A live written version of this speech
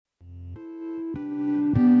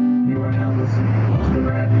now listening to the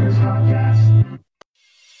Rad News Podcast.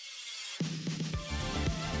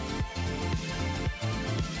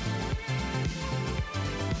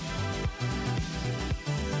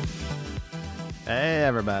 Hey,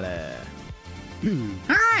 everybody.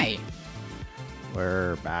 Hi.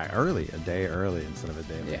 We're back early, a day early instead of a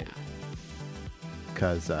day late. Yeah.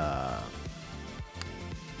 Because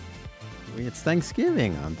it's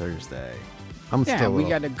Thanksgiving on Thursday. We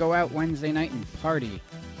got to go out Wednesday night and party.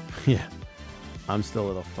 Yeah. I'm still a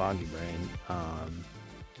little foggy brain.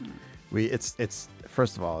 It's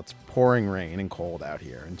first of all, it's pouring rain and cold out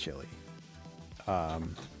here and chilly.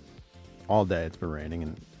 All day it's been raining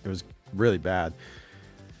and it was really bad.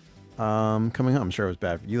 Coming home, I'm sure it was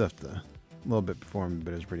bad. You left a little bit before me,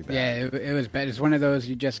 but it was pretty bad. Yeah, it was bad. It's one of those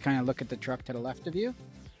you just kind of look at the truck to the left of you,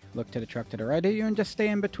 look to the truck to the right of you, and just stay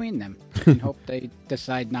in between them and hope they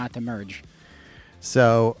decide not to merge.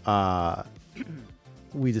 So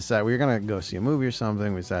we decided we were going to go see a movie or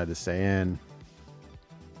something. We decided to stay in,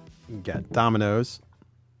 get Domino's.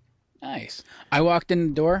 Nice. I walked in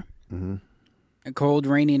the door, a cold,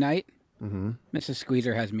 rainy night. Mrs.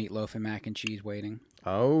 Squeezer has meatloaf and mac and cheese waiting.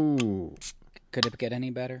 Oh. Could it get any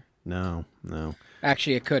better? No.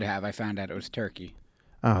 Actually, it could have. I found out it was turkey.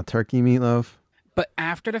 Oh, turkey meatloaf? But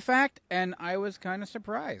after the fact, and I was kind of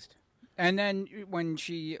surprised. And then when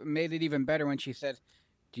she made it even better when she said,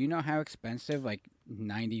 do you know how expensive like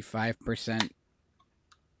 95%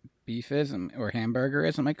 beef is or hamburger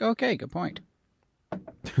is? I'm like, okay, good point.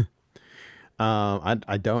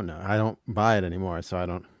 I don't know. I don't buy it anymore, so I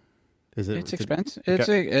don't. It's expensive.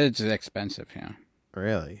 It's expensive, yeah.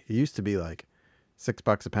 Really? It used to be like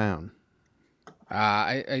 $6 a pound.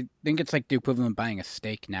 I think it's like the equivalent of buying a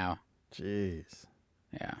steak now. Jeez.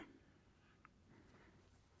 Yeah.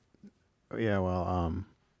 Yeah, well,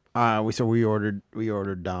 we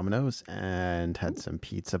ordered Domino's and had some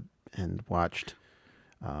pizza and watched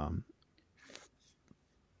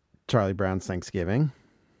Charlie Brown's Thanksgiving.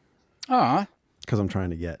 Aw. Because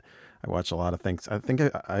I watch a lot of things. I think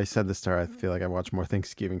I said this to her. I feel like I watch more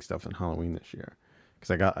Thanksgiving stuff than Halloween this year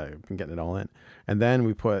because I've been getting it all in. And then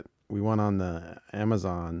we went on the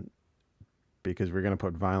Amazon because we're gonna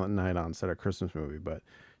put Violent Night on instead of Christmas movie. But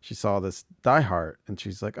she saw this Die Hard and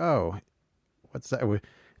she's like, "Oh, what's that?"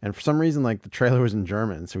 And for some reason, like the trailer was in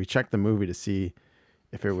German, so we checked the movie to see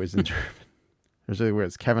if it was in German. It was really weird.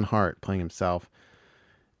 It's Kevin Hart playing himself,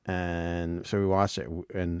 and so we watched it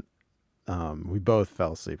and. We both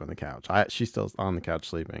fell asleep on the couch. She's still on the couch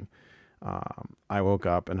sleeping. I woke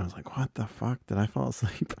up and I was like, "What the fuck? Did I fall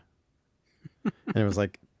asleep?" And it was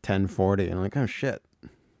like 10:40, and I'm like, "Oh shit,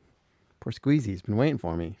 poor Squeezy's been waiting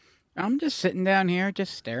for me." I'm just sitting down here,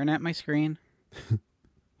 just staring at my screen.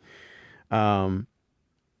 So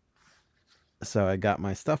I got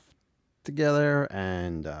my stuff together,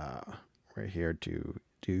 and we're here to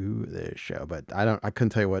do this show. But I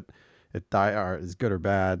couldn't tell you what. If Die Hard is good or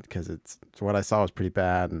bad, because it's what I saw was pretty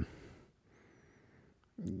bad, and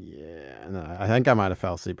yeah, and I think I might have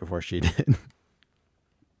fell asleep before she did.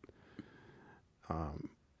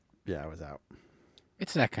 Yeah, I was out.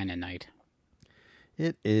 It's that kind of night.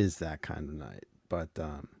 It is that kind of night, but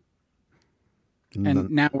and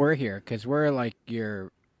now we're here because we're like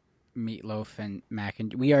your meatloaf and mac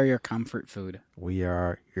and we are your comfort food. We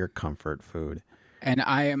are your comfort food. And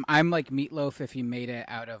I'm like meatloaf if you made it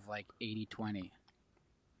out of like 80-20.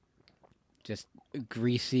 Just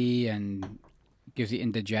greasy and gives you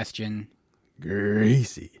indigestion.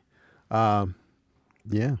 Greasy.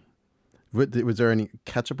 Yeah. Was there any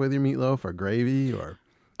ketchup with your meatloaf or gravy or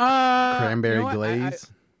cranberry glaze?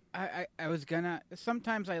 I was gonna.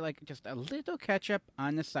 Sometimes I like just a little ketchup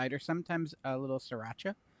on the side, or sometimes a little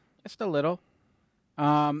sriracha, just a little.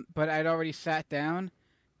 But I'd already sat down.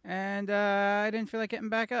 And I didn't feel like getting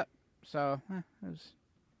back up. So, it was...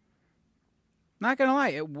 Not going to lie,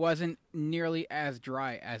 it wasn't nearly as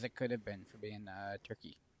dry as it could have been for being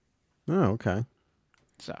turkey. Oh, okay.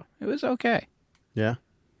 So, it was okay. Yeah?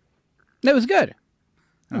 It was good.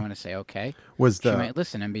 I don't want to say okay. Was she the might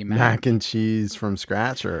listen and be mad. Mac and cheese from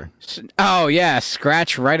scratch? Or? Oh, yeah,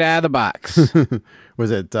 scratch right out of the box. Was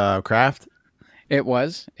it Kraft? It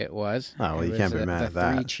was. Oh, well, you can't be mad at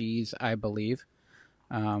that. 3 cheese, I believe.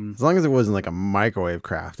 As long as it wasn't like a microwave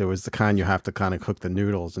Kraft, it was the kind you have to kind of cook the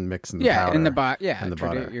noodles and mix in the powder. In the box. Yeah, and the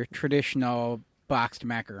butter. Your traditional boxed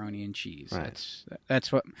macaroni and cheese. Right.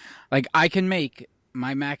 That's what. Like I can make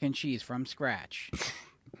my mac and cheese from scratch,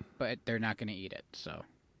 but they're not going to eat it. So.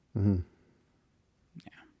 Mm-hmm.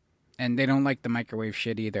 Yeah, and they don't like the microwave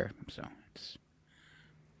shit either. So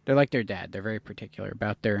they're like their dad. They're very particular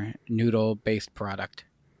about their noodle-based product.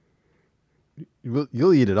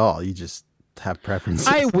 You'll eat it all. You just have preferences.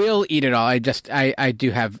 I will eat it all. I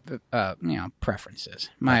do have preferences.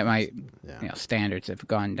 My Yeah. standards have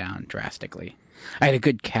gone down drastically. I had a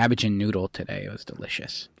good cabbage and noodle today. It was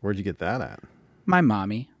delicious. Where'd you get that at? My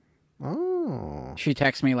mommy. Oh. She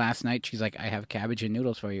texted me last night. She's like, I have cabbage and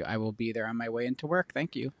noodles for you. I will be there on my way into work.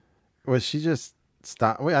 Thank you. Was she just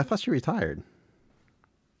stopped? Wait, I thought she retired.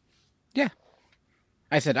 Yeah.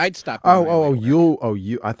 I said I'd stop. on my way to work.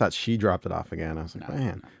 You. I thought she dropped it off again. I was like, No,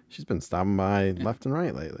 man, she's been stopping by left and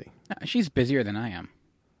right lately. No, she's busier than I am.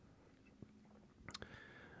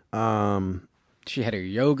 She had her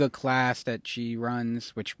yoga class that she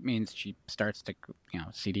runs, which means she starts to,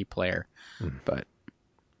 CD player. But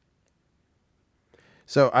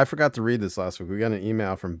So I forgot to read this last week. We got an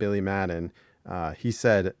email from Billy Madden. He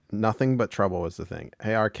said, "Nothing but trouble was the thing."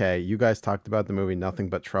 Hey, RK, you guys talked about the movie Nothing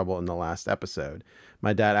But Trouble in the last episode.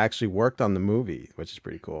 My dad actually worked on the movie, which is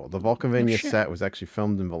pretty cool. The Vulcania set was actually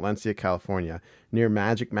filmed in Valencia, California, near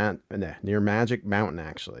Magic Mountain,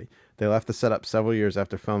 actually. They left the set up several years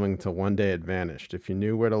after filming until one day it vanished. If you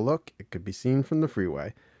knew where to look, it could be seen from the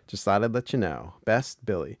freeway. Just thought I'd let you know. Best,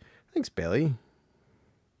 Billy. Thanks, Billy.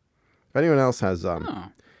 If anyone else has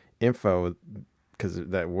info, because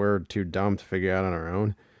that we're too dumb to figure out on our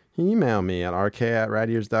own, email me at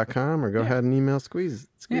rk@radyears.com or go ahead and email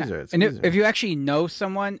Squeezer. And if you actually know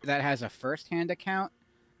someone that has a first-hand account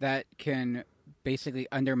that can basically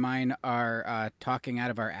undermine our talking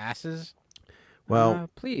out of our asses, well,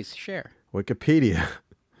 please share. Wikipedia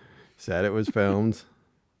said it was filmed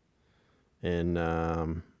in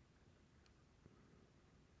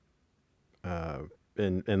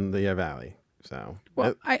Lehigh Valley. So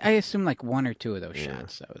well, I assume like one or two of those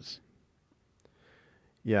shots. That was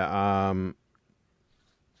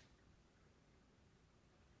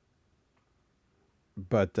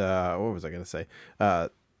But what was I going to say?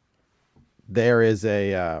 There is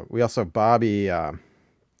we also, Bobby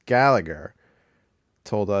Gallagher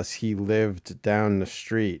told us he lived down the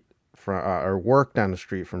street from, or worked down the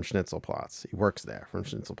street from Schnitzelplatz. He works there from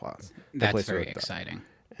Schnitzelplatz. That's very exciting.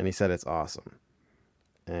 And he said it's awesome.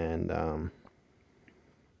 And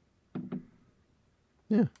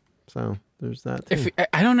yeah, so there's that too.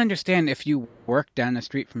 I don't understand, if you work down the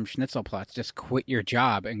street from Schnitzelplatz, just quit your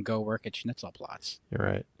job and go work at Schnitzelplatz. You're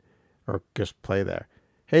right. Or just play there.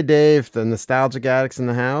 Hey, Dave, the Nostalgic Addict's in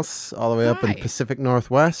the house, all the way up in the Pacific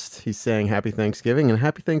Northwest. He's saying happy Thanksgiving, and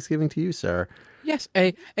happy Thanksgiving to you, sir. Yes,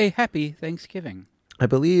 a happy Thanksgiving. I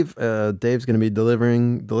believe Dave's going to be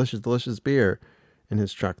delivering delicious beer in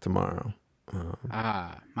his truck tomorrow.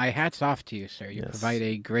 My hat's off to you, sir. You provide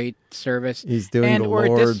a great service. He's doing or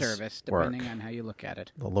Lord's disservice, depending on how you look at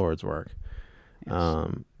it. The Lord's work,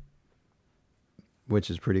 Yes. Which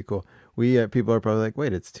is pretty cool. People are probably like,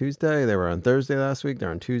 wait, it's Tuesday? They were on Thursday last week. They're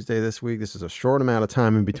on Tuesday this week. This is a short amount of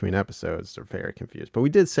time in between episodes. They're very confused. But we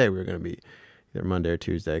did say we were going to be either Monday or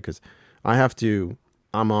Tuesday because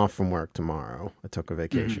I'm off from work tomorrow. I took a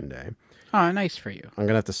vacation day. Oh, nice for you. I'm going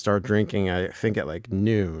to have to start drinking, I think, at like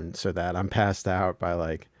noon so that I'm passed out by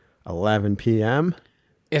like 11 p.m.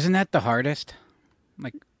 Isn't that the hardest?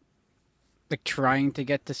 Like trying to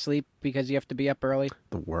get to sleep because you have to be up early?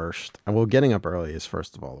 The worst. Well, getting up early is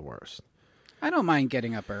first of all the worst. I don't mind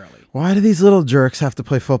getting up early. Why do these little jerks have to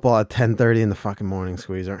play football at 10:30 in the fucking morning,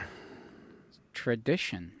 Squeezer?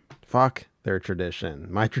 Tradition. Fuck their tradition.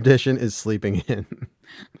 My tradition is sleeping in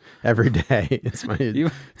every day. It's my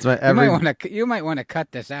You might want to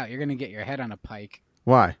cut this out. You're going to get your head on a pike.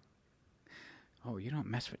 Why? Oh, you don't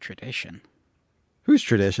mess with tradition. Whose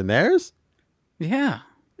tradition? Theirs? Yeah.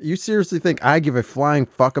 You seriously think I give a flying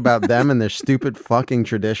fuck about them and their stupid fucking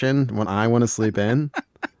tradition when I want to sleep in?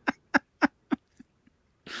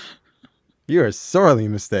 You are sorely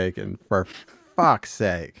mistaken, for fuck's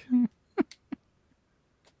sake.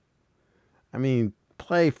 I mean,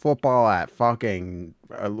 play football at fucking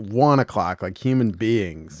 1 o'clock like human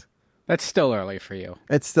beings. That's still early for you.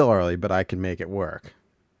 It's still early, but I can make it work.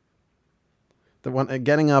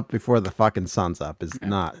 Getting up before the fucking sun's up is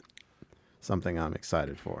not something I'm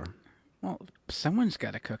excited for. Well, someone's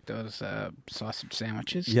got to cook those sausage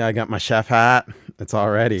sandwiches. Yeah, I got my chef hat. It's all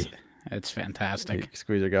ready. It's fantastic.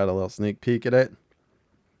 Squeezer got a little sneak peek at it.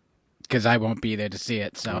 Because I won't be there to see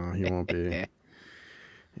it, so. Oh, he won't be.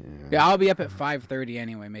 Yeah, I'll be up at 5:30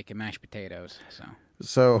 anyway, making mashed potatoes.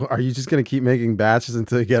 So, are you just gonna keep making batches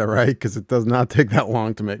until you get it right? Because it does not take that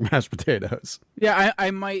long to make mashed potatoes. Yeah, I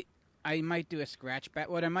might do a scratch bat.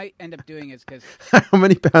 What I might end up doing is because how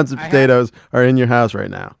many pounds of potatoes are in your house right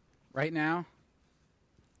now? Right now,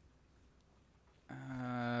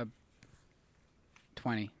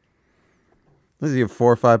 20. Does he have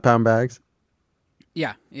 4 or 5 pound bags?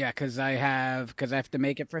 Yeah, because I have to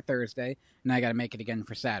make it for Thursday, and I got to make it again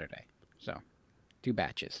for Saturday. So, 2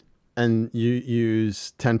 batches. And you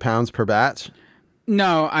use 10 pounds per batch?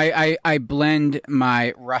 No, I blend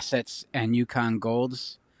my russets and Yukon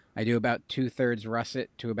Golds. I do about 2/3 russet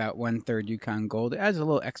to about 1/3 Yukon Gold. It adds a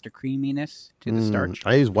little extra creaminess to the starch.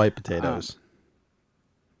 I use white potatoes.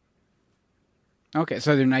 Okay,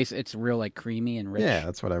 so they're nice. It's real like creamy and rich. Yeah,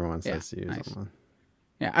 that's what everyone Yeah, says to use nice. them on.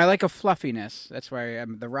 Yeah, I like a fluffiness. That's where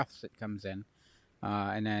the russet comes in.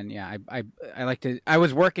 And then I like to. I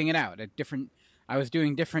was working it out at different. I was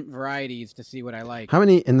doing different varieties to see what I like. How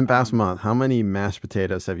many in the past month? How many mashed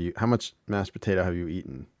potatoes have you? How much mashed potato have you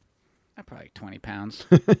eaten? Probably 20 pounds.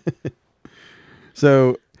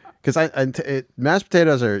 So, because mashed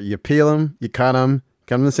potatoes are you peel them, you cut them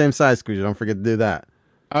the same size. Squeeze. Don't forget to do that.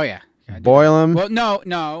 Oh yeah. I do. Boil them. Well,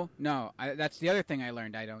 no. That's the other thing I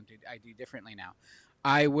learned. I do differently now.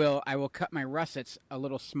 I will cut my russets a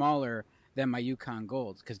little smaller than my Yukon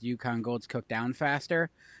Golds because Yukon Golds cook down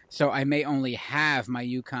faster. So I may only have my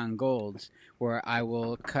Yukon Golds where I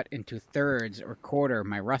will cut into thirds or quarter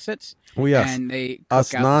my russets. Well, yes. And they cook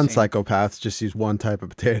Us out non-psychopaths just use one type of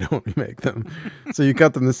potato when we make them, so you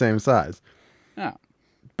cut them the same size. Oh,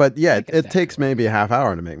 But yeah, I guess it that takes maybe a half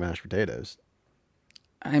hour to make mashed potatoes.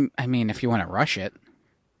 I mean, if you want to rush it,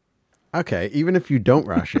 Okay, even if you don't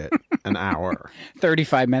rush it, an hour.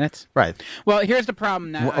 35 minutes. Right. Well, here's the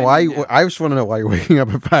problem now. I just want to know why you're waking up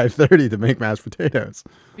at 5:30 to make mashed potatoes.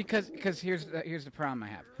 Because here's the problem I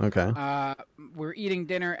have. Okay. We're eating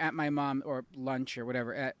dinner at my mom or lunch or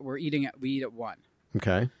whatever. We eat at 1.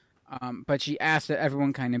 Okay. But she asked that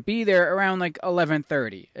everyone kind of be there around like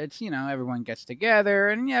 11:30. It's everyone gets together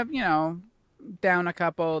and down a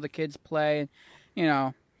couple, the kids play,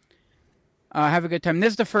 have a good time.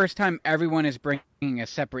 This is the first time everyone is bringing a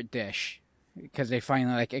separate dish because they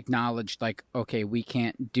finally acknowledged okay, we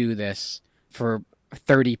can't do this for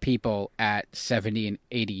 30 people at 70 and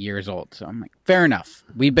 80 years old. So I'm like, fair enough.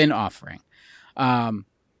 We've been offering.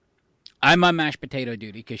 I'm on mashed potato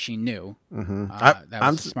duty because she knew. That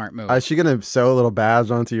was a smart move. Is she going to sew a little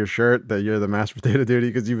badge onto your shirt that you're the mashed potato duty?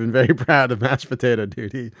 Because you've been very proud of mashed potato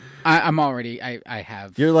duty. I'm already. I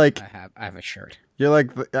have. You're like. I have a shirt. You're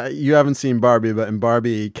like. You haven't seen Barbie, but in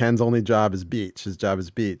Barbie, Ken's only job is beach. His job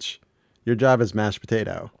is beach. Your job is mashed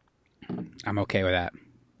potato. I'm okay with that.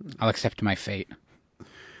 I'll accept my fate. All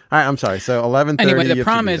right. I'm sorry. So 11:30. Anyway, the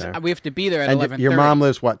problem is we have to be there at 11:30. Your mom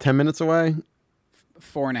lives what? 10 minutes away.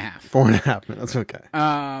 4.5. 4.5 minutes. Okay.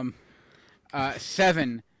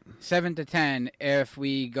 7 to 10 if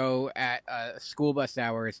we go at school bus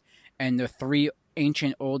hours, and the 3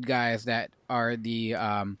 ancient old guys that are the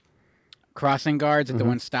crossing guards at the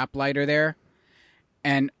one stoplight are there,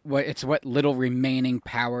 and what little remaining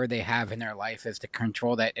power they have in their life is to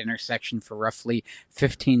control that intersection for roughly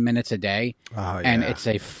 15 minutes a day. Oh, yeah. And it's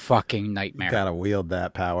a fucking nightmare. You gotta wield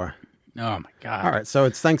that power. Oh my god! All right, so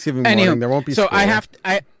it's Thanksgiving morning. There won't be. So school. I have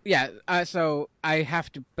to. So I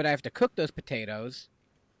have to, but I have to cook those potatoes,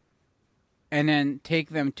 and then take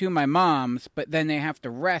them to my mom's. But then they have to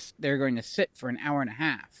rest. They're going to sit for an hour and a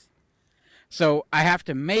half. So I have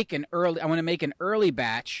to make an early. I want to make an early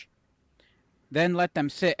batch, then let them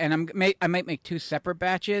sit. And I might make 2 separate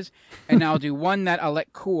batches, and I'll do one that I'll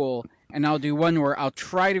let cool. And I'll do one where I'll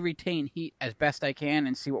try to retain heat as best I can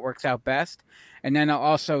and see what works out best. And then I'll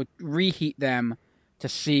also reheat them to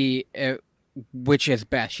see which is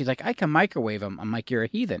best. She's like, I can microwave them. I'm like, you're a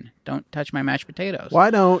heathen. Don't touch my mashed potatoes.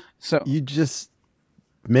 Why don't you just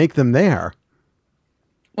make them there?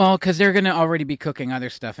 Well, because they're going to already be cooking other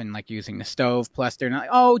stuff and using the stove. Plus, they're not like,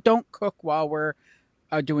 oh, don't cook while we're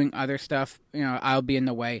doing other stuff. I'll be in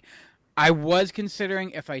the way. I was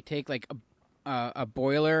considering if I take a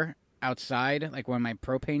boiler outside, like one of my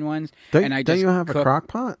propane ones, don't you have a crock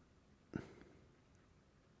pot?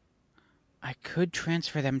 I could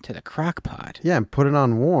transfer them to the crock pot. Yeah, and put it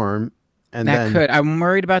on warm, and I'm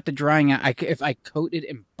worried about the drying out. If I coat it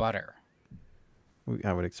in butter.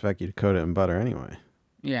 I would expect you to coat it in butter anyway.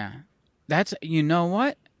 Yeah, that's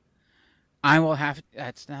what. I will have.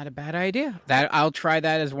 That's not a bad idea. I'll try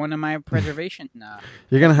that as one of my preservation.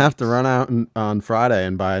 You're gonna have to run out on Friday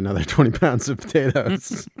and buy another 20 pounds of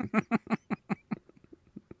potatoes.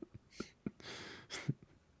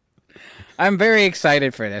 I'm very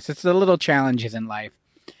excited for this. It's the little challenges in life.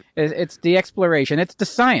 It's the exploration. It's the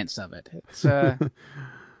science of it. It's.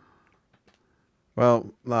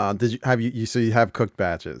 Well, did you have you? So you have cooked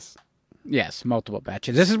batches? Yes, multiple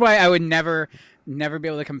batches. This is why I would never be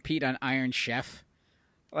able to compete on Iron Chef.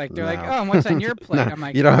 They're like, oh, and what's on your plate? No, I'm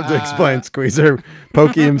like, you don't have to explain, Squeezer.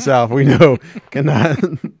 Pokey himself, we know, cannot.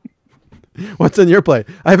 What's on your plate?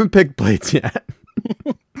 I haven't picked plates yet.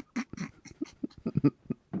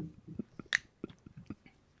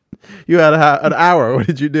 You had an hour. What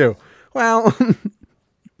did you do? Well,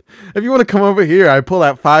 if you want to come over here, I pull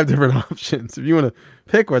out 5 different options. If you want to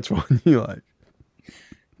pick which one you like.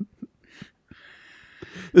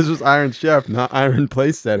 This was Iron Chef, not Iron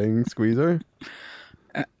Place Setting, Squeezer.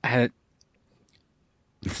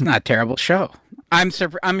 It's not a terrible show. I'm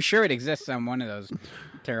sure it exists on one of those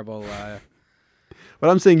terrible. But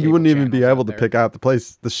I'm saying you cable wouldn't even be channels able out to there. pick out the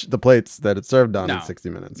plates that it's served on in No. 60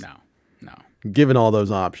 minutes. No. Given all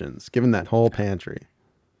those options, given that whole pantry.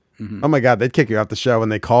 Mhm. Oh my God, they'd kick you off the show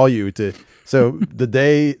and they call you to. So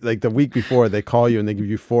the week before, they call you and they give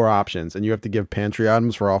you 4 options, and you have to give pantry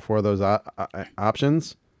items for all 4 of those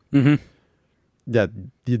options. Mm-hmm. Yeah,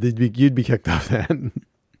 you'd be kicked off then.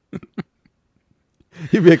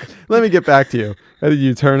 You'd be like, let me get back to you. And then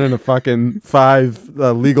you turn in a fucking 5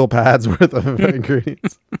 legal pads worth of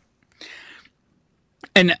ingredients.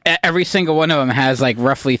 And every single one of them has like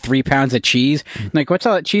roughly 3 pounds of cheese. I'm like, what's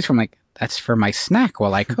all that cheese from? Like, that's for my snack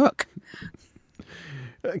while I cook.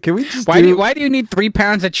 Can we just Why do you need 3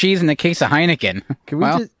 pounds of cheese in a case of Heineken? Can we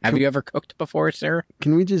Have you ever cooked before, sir?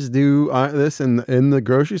 Can we just do this in the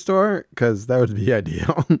grocery store? Because that would be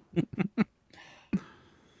ideal.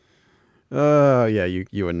 Yeah,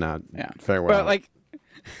 you would not fare well. But like,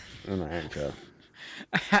 in the Iron Chef.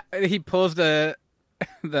 he pulls the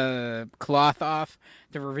cloth off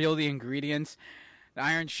to reveal the ingredients. The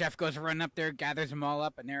Iron Chef goes running up there, gathers them all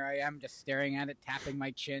up, and there I am, just staring at it, tapping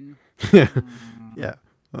my chin. Yeah. Yeah.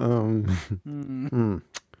 And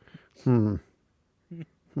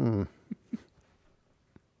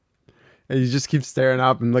you just keep staring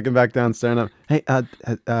up and looking back down, staring up. Hey,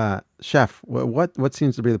 chef, what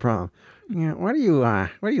seems to be the problem? Yeah, what are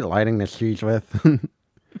you lighting this cheese with?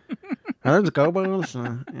 Are those gobos?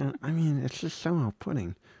 Yeah, I mean, it's just so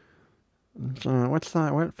off-putting. What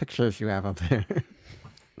fixtures you have up there?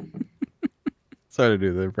 Sorry to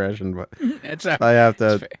do the impression, but It's I have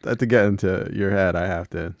to get into your head. I have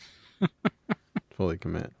to fully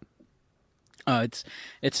commit. it's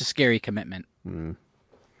a scary commitment. Mm.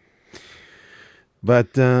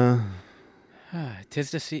 But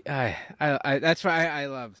Tis to see. I that's why I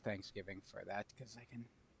love Thanksgiving for that, because I can.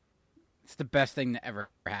 It's the best thing that ever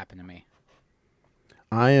happened to me.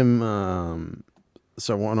 I am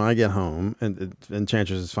so when I get home and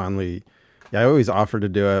Enchantress is finally. Yeah, I always offer to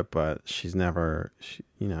do it, but she's never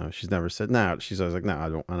said no. She's always like, no, I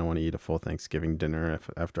don't want to eat a full Thanksgiving dinner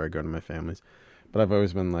after I go to my family's. But I've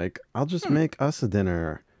always been like, I'll just make us a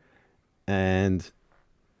dinner, and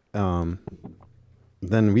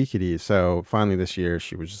then we could eat. So finally this year,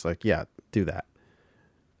 she was just like, yeah, do that.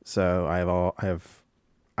 So I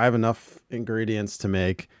have enough ingredients to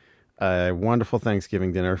make a wonderful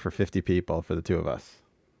Thanksgiving dinner for 50 people for the 2 of us.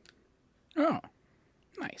 Oh,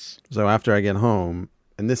 nice. So after I get home,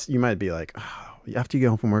 and this, you might be like, oh, after you get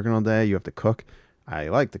home from working all day, you have to cook. I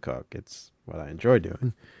like to cook. It's what I enjoy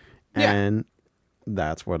doing. Yeah. And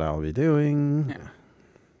that's what I'll be doing. Yeah.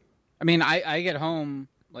 I mean, I get home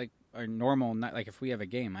like a normal night. Like if we have a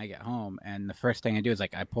game, I get home and the first thing I do is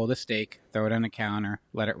like I pull the steak, throw it on the counter,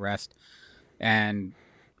 let it rest, and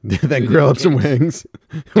Then grill up some wings.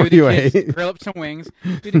 do What do you the kids, ate? grill up some wings,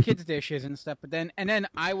 do the kids' dishes and stuff. But then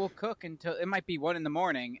I will cook until it might be 1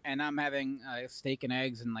 a.m. and I'm having steak and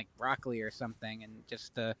eggs and like broccoli or something, and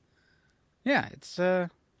just yeah, it's the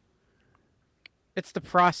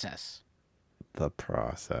process. The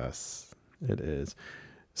process. It is.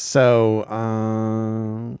 So,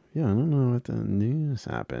 yeah, I don't know what the news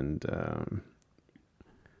happened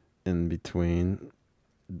in between.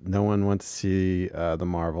 No one went to see the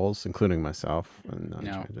Marvels, including myself. And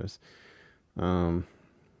No.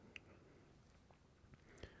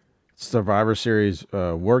 Survivor Series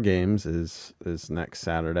War Games is next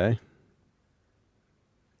Saturday.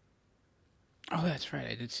 Oh, that's right.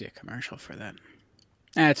 I did see a commercial for that.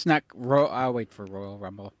 It's not. I'll wait for Royal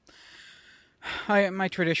Rumble. My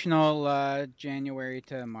traditional January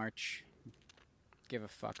to March give a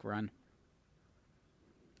fuck run.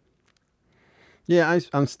 Yeah,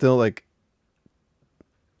 I'm still like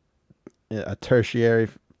a tertiary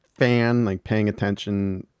fan, like paying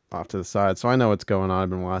attention off to the side. So I know what's going on. I've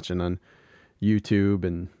been watching on YouTube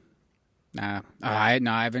and I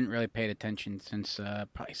haven't really paid attention since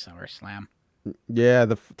probably SummerSlam. yeah,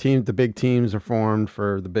 the big teams are formed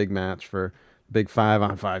for the big match for big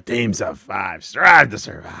 5-on-5 teams of 5 strive to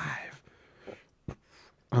survive.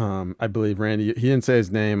 I believe Randy. He didn't say his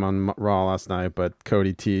name on Raw last night, but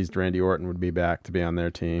Cody teased Randy Orton would be back to be on their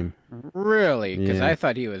team. Really? Because Yeah. I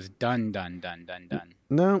thought he was done.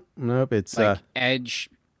 Nope. It's Like Edge,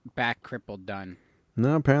 back crippled, done.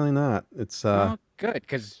 no, apparently not. It's Oh, good,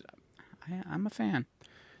 because I'm a fan.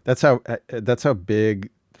 that's how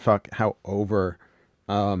big how over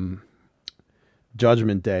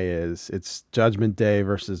Judgment Day is. It's Judgment Day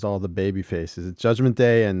versus all the baby faces. It's Judgment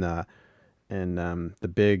Day and the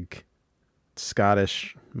big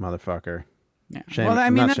Scottish motherfucker. Yeah. Shame, Well, I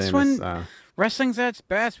mean, not that's Sheamus, when wrestling's at its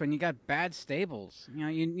best, when you got bad stables. You know,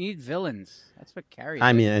 you need villains. That's what carries.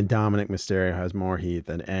 I it. mean, and Dominic Mysterio has more heat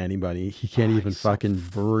than anybody. He can't even he's so fucking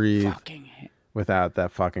breathe fucking hate. without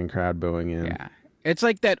that fucking crowd booing him. Yeah, it's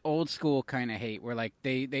like that old school kind of hate, where like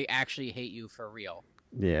they actually hate you for real.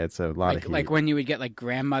 Yeah, it's a lot of heat. Like when you would get like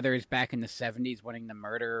grandmothers back in the '70s wanting to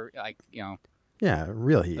murder, like, you know, yeah,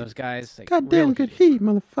 real heat. those guys. Like, Goddamn real good heat,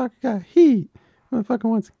 motherfucker got heat. Motherfucker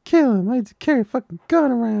wants to kill him. I need to carry a fucking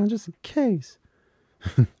gun around just in case.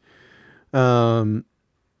 But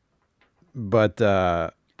yeah,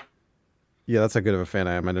 that's how good of a fan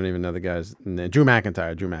I am. I don't even know the guy's name. Drew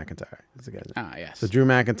McIntyre is the guy's name. Ah, yes. So Drew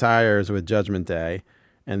McIntyre is with Judgment Day,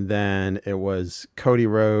 and then it was Cody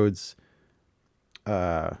Rhodes.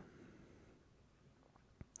 I'm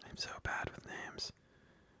so bad with names.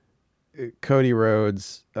 Cody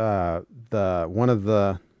Rhodes, the one of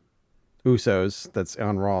the Usos that's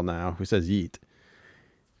on Raw now, who says yeet.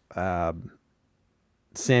 Sami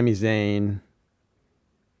Zayn,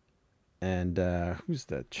 and who's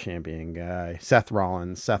the champion guy? Seth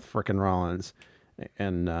frickin' Rollins.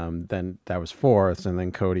 And then that was fourth, and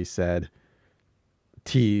then Cody said,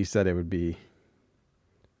 T said it would be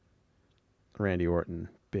Randy Orton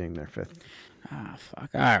being their fifth. Ah,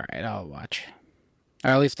 fuck. All right, I'll watch.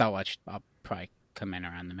 Or at least I'll watch. I'll probably come in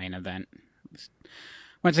around the main event.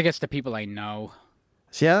 Once it gets to people I know.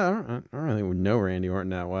 See, I don't really know Randy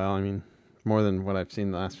Orton that well. I mean, more than what I've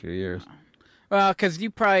seen the last few years. Well, because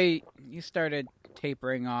you started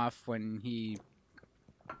tapering off when he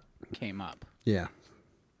came up. Yeah.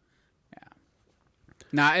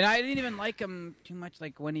 No, and I didn't even like him too much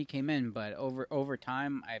like when he came in, but over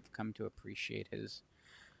time I've come to appreciate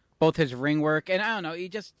both his ring work, and I don't know, he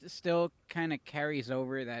just still kind of carries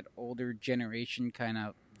over that older generation kind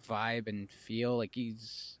of vibe and feel. Like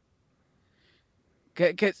he's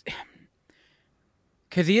because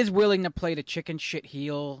he is willing to play the chicken shit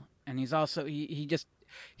heel, and he's also he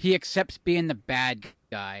accepts being the bad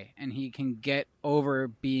guy, and he can get over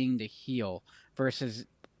being the heel versus,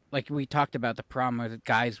 like we talked about, the problem where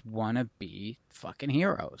guys want to be fucking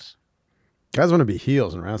heroes. Guys want to be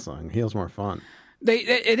heels in wrestling. Heels more fun.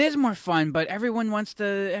 It is more fun, but everyone wants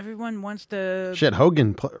to. Shit,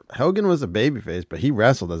 Hogan was a babyface, but he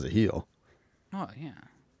wrestled as a heel. Oh yeah.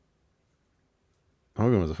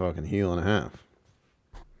 Hogan was a fucking heel and a half.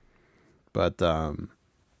 But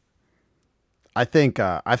I think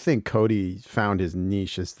Cody found his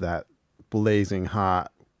niche as that blazing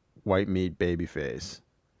hot white meat babyface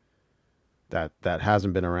that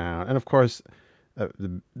hasn't been around, and of course,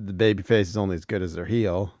 the babyface is only as good as their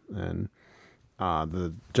heel, and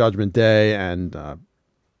the Judgment Day and the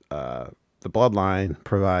Bloodline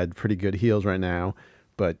provide pretty good heels right now,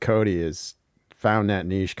 but Cody has found that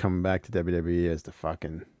niche coming back to WWE as the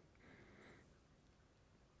fucking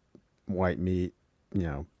white meat,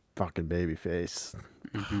 fucking babyface.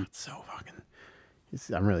 Mm-hmm. It's so fucking.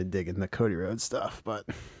 I'm really digging the Cody Rhodes stuff, but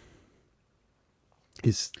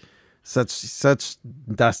he's such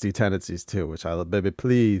dusty tendencies too, which I love. Baby,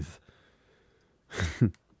 please.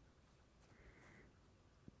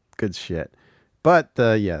 Good shit. But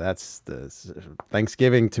yeah, that's the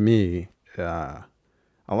Thanksgiving to me. A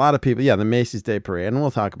lot of people, the Macy's Day Parade, and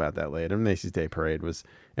we'll talk about that later. Macy's Day Parade was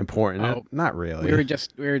important. Oh, not really. We were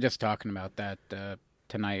just talking about that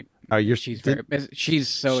tonight. Oh, she's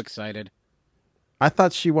so excited. I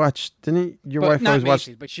thought she watched. Didn't your wife always watch?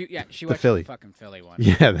 But she the watched Philly. the fucking Philly one.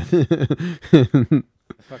 Yeah.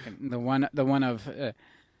 the one of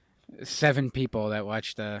 7 people that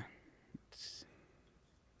watched the.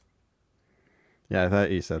 Yeah, I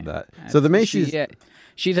thought you said that. So the Macy's.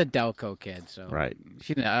 She's a Delco kid, so right.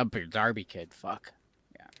 She's a Darby kid. Fuck.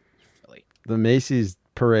 Yeah, Philly. The Macy's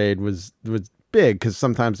parade was big because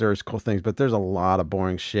sometimes there's cool things, but there's a lot of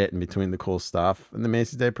boring shit in between the cool stuff in the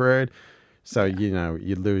Macy's Day Parade. So,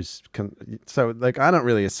 you lose. So, like, I don't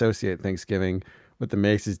really associate Thanksgiving with the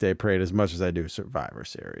Macy's Day Parade as much as I do Survivor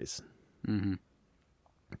Series. Mm-hmm.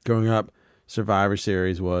 Growing up, Survivor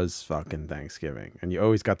Series was fucking Thanksgiving. And you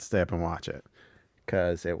always got to stay up and watch it.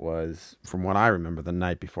 Because it was, from what I remember, the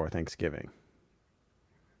night before Thanksgiving.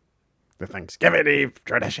 The Thanksgiving Eve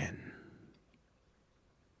tradition.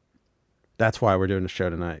 That's why we're doing the show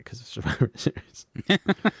tonight, because of Survivor Series.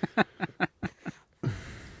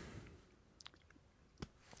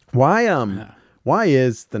 Why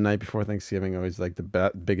is the night before Thanksgiving always like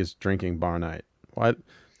the biggest drinking bar night? Why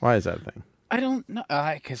is that a thing? I don't know,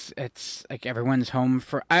 because it's like everyone's home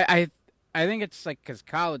for. I think it's like because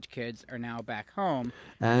college kids are now back home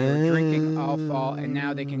and they were drinking all fall, and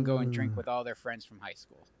now they can go and drink with all their friends from high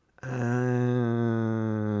school.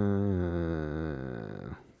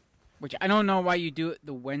 Which I don't know why you do it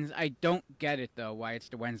the Wednesday. I don't get it though. Why it's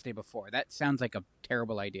the Wednesday before? That sounds like a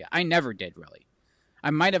terrible idea. I never did really. I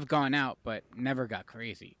might have gone out, but never got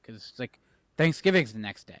crazy because it's like Thanksgiving's the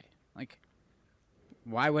next day. Like,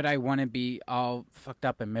 why would I want to be all fucked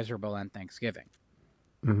up and miserable on Thanksgiving?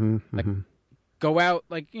 Like, go out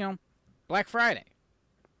like Black Friday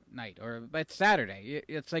night or it's Saturday.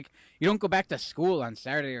 It's like you don't go back to school on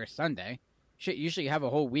Saturday or Sunday. Shit, usually you have a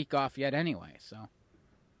whole week off yet anyway, so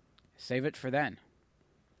save it for then.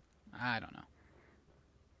 I don't know.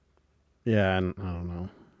 Yeah, and I don't know.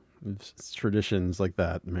 It's traditions like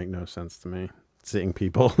that make no sense to me. Seeing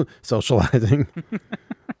people socializing.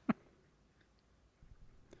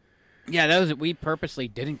 Yeah, we purposely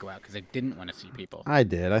didn't go out because I didn't want to see people. I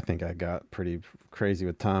did. I think I got pretty crazy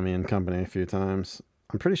with Tommy and company a few times.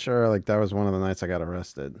 I'm pretty sure like that was one of the nights I got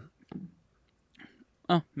arrested.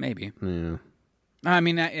 Oh, maybe. Yeah. I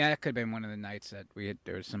mean, that could have been one of the nights that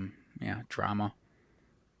there was some drama.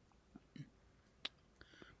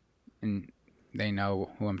 And they know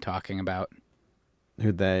who I'm talking about.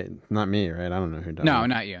 Who they? Not me, right? I don't know who does. No,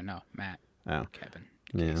 not you. No, Matt. Oh. Kevin.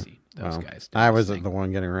 Yeah. Casey. Those guys. I was the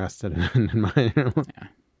one getting arrested in my.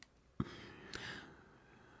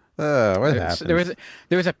 Yeah. What happened?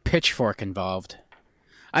 There was a pitchfork involved.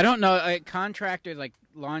 I don't know. Like, contractors, like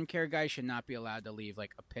lawn care guys, should not be allowed to leave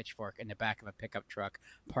like a pitchfork in the back of a pickup truck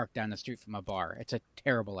parked down the street from a bar. It's a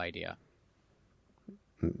terrible idea.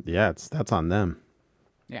 Yeah, that's on them.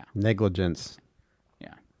 Yeah. Negligence.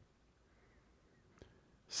 Yeah.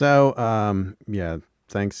 So,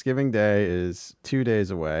 Thanksgiving Day is 2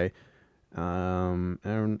 days away,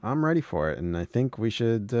 and I'm ready for it. And I think we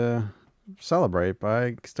should celebrate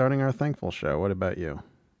by starting our Thankful show. What about you?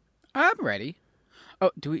 I'm ready.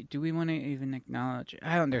 Oh, do we want to even acknowledge?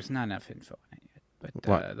 There's not enough info on it yet.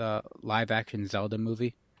 But the live action Zelda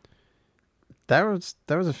movie. That was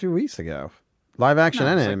a few weeks ago. Live action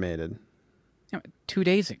and animated. 2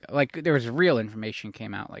 days ago. Like there was real information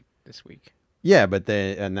came out like this week. Yeah, but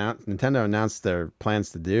Nintendo announced their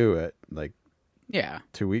plans to do it like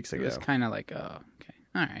 2 weeks ago. It was kind of like, oh, okay,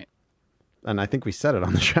 all right. And I think we said it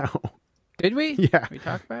on the show. Did we? Yeah. We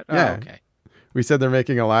talked about it? Yeah. Oh, okay. We said they're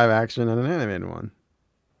making a live action and an animated one.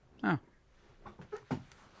 Oh.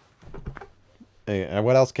 Hey,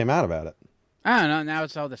 what else came out about it? I don't know. Now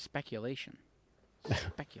it's all the speculation.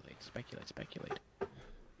 Speculate.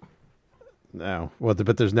 No. Well,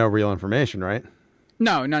 but there's no real information, right?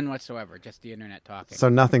 No, none whatsoever. Just the internet talking. So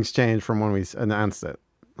nothing's changed from when we announced it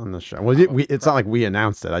on the show. Well, it's not like we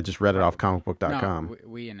announced it. I just read it off comicbook.com. No,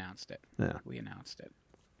 we announced it. Yeah. We announced it.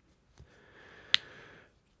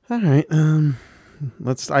 All right.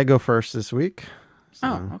 I go first this week.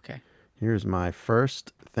 So okay. Here's my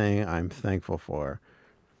first thing I'm thankful for.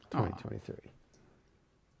 2023.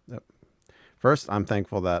 Yep. First, I'm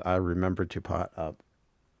thankful that I remembered to pot up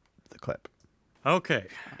the clip. Okay.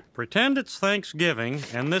 Pretend it's Thanksgiving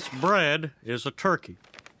and this bread is a turkey.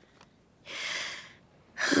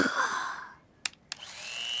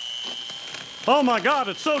 Oh my God,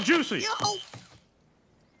 it's so juicy!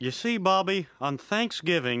 You see, Bobby, on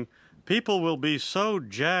Thanksgiving, people will be so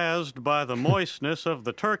jazzed by the moistness of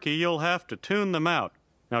the turkey you'll have to tune them out.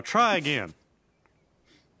 Now try again.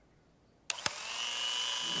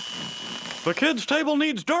 The kids' table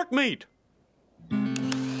needs dark meat.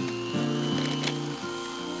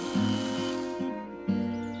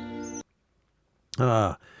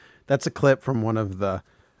 That's a clip from one of the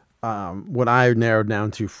what I narrowed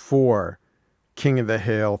down to 4 King of the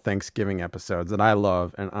Hill Thanksgiving episodes that I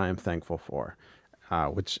love and I am thankful for.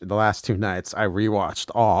 Which the last 2 nights I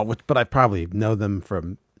rewatched all, but I probably know them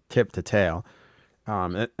from tip to tail.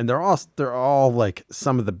 And they're all like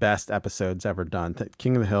some of the best episodes ever done.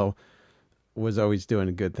 King of the Hill was always doing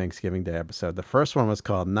a good Thanksgiving Day episode. The first one was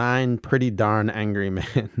called 9 Pretty Darn Angry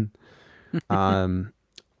Men.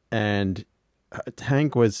 And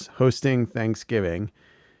Hank was hosting Thanksgiving,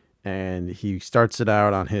 and he starts it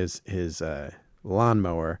out on his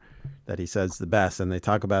lawnmower that he says the best. And they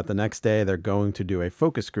talk about the next day they're going to do a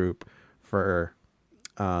focus group for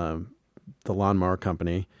the lawnmower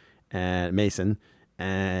company and Mason.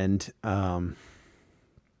 And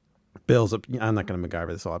Bill's up. I'm not going to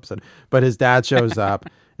MacGyver this whole episode, but his dad shows up,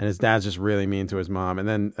 and his dad's just really mean to his mom. And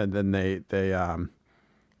then they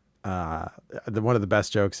one of the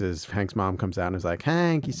best jokes is Hank's mom comes out and is like,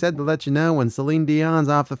 "Hank, he said to let you know when Celine Dion's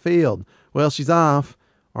off the field." Well, she's off.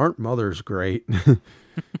 Aren't mothers great?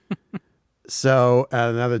 So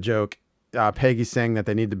another joke, Peggy's saying that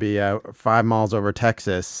they need to be 5 miles over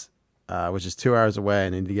Texas, which is 2 hours away,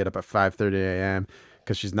 and they need to get up at 5:30 a.m.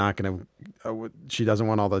 because she's not going to. She doesn't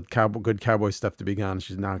want all the good cowboy stuff to be gone.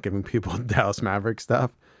 She's not giving people Dallas Maverick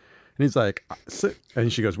stuff. And he's like,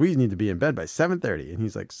 and she goes, we need to be in bed by 7:30. And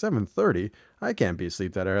he's like, 7:30? I can't be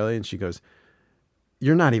asleep that early. And she goes,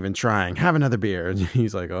 you're not even trying. Have another beer. And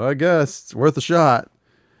he's like, oh, I guess it's worth a shot.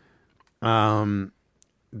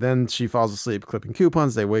 Then she falls asleep clipping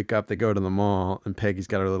coupons. They wake up, they go to the mall, and Peggy's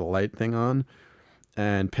got her little light thing on.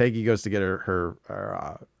 And Peggy goes to get her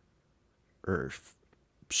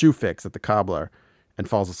shoe fix at the cobbler and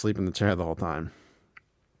falls asleep in the chair the whole time.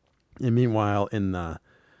 And meanwhile, in the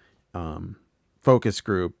focus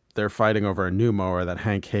group, they're fighting over a new mower that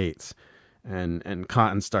Hank hates. And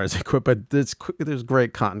Cotton starts a quip, but there's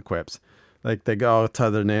great Cotton quips. Like, they go tell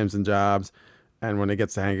their names and jobs, and when it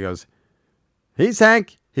gets to Hank, he goes, he's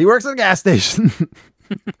Hank. He works at a gas station.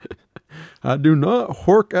 I do not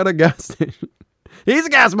work at a gas station. He's a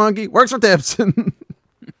gas monkey. Works for tips.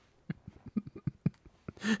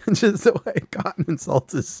 Just the way Cotton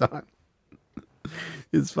insults his son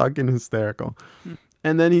is fucking hysterical.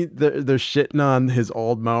 And then they're shitting on his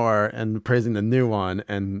old mower and praising the new one.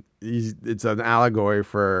 And it's an allegory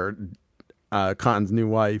for Cotton's new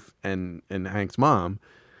wife and Hank's mom.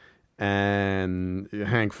 And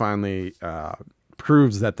Hank finally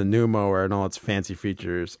proves that the new mower and all its fancy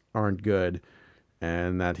features aren't good,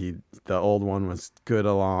 and that the old one was good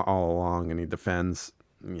all along, and he defends,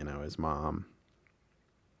 his mom.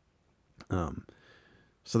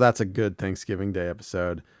 So that's a good Thanksgiving Day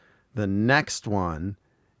episode. The next one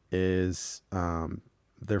is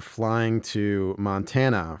they're flying to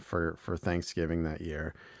Montana for Thanksgiving that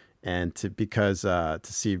year, and to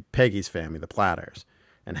see Peggy's family, the Platters,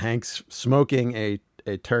 and Hank's smoking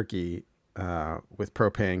a turkey with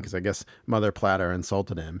propane because I guess Mother Platter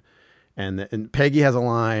insulted him, and Peggy has a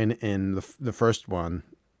line in the first one,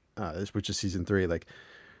 which is season 3, like,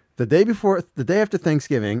 the day after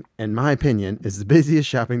Thanksgiving, in my opinion, is the busiest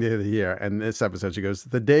shopping day of the year. And this episode, she goes,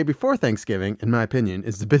 the day before Thanksgiving, in my opinion,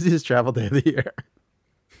 is the busiest travel day of the year.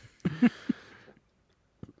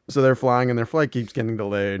 So they're flying, and their flight keeps getting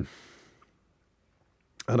delayed.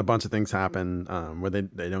 And a bunch of things happen where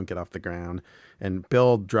they don't get off the ground. And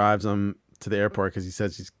Bill drives them to the airport because he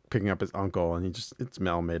says he's picking up his uncle, and it's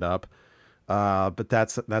Mel made up. But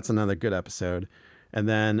that's another good episode. And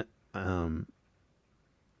then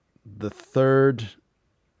the third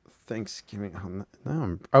Thanksgiving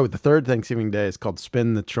the third Thanksgiving Day is called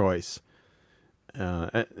Spin the Choice.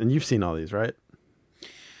 And you've seen all these, right?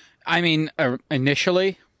 I mean,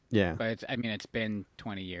 initially, yeah, but it's been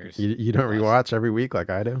 20 years. You don't rewatch every week like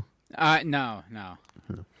I do? No.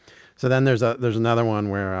 So then there's another one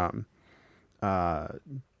where John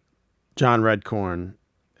Redcorn,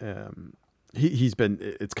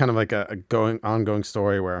 it's kind of like a ongoing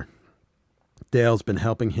story where Dale's been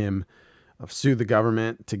helping him sue the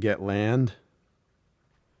government to get land,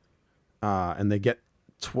 and they get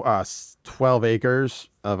 12 acres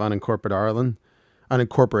of unincorporated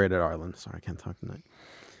Ireland. Sorry, I can't talk tonight.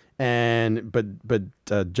 But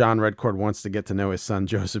John Redcord wants to get to know his son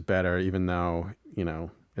Joseph better, even though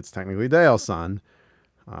it's technically Dale's son.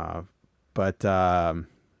 But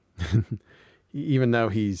even though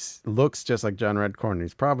looks just like John Redcorn,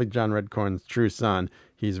 he's probably John Redcorn's true son.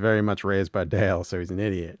 He's very much raised by Dale, so he's an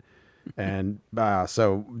idiot. And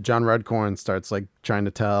so John Redcorn starts like trying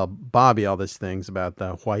to tell Bobby all these things about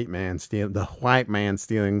the white man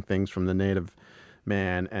stealing things from the native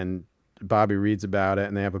man. And Bobby reads about it,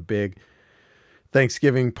 and they have a big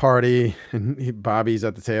Thanksgiving party, and Bobby's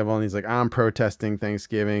at the table, and he's like, I'm protesting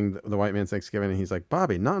Thanksgiving, the white man's Thanksgiving. And he's like,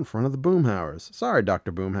 Bobby, not in front of the Boomhauers. Sorry,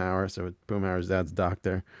 Dr. Boomhauer. So Boomhauer's dad's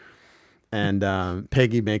doctor. And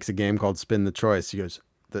Peggy makes a game called Spin the Choice. She goes,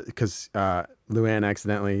 because Luann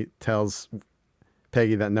accidentally tells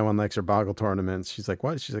Peggy that no one likes her boggle tournaments. She's like,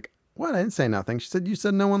 what? She's like, what? I didn't say nothing. She said, you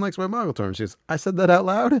said no one likes my boggle tournaments. She goes, I said that out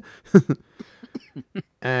loud?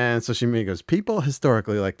 And so she goes, people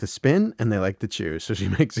historically like to spin and they like to choose. So she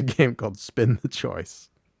makes a game called Spin the Choice.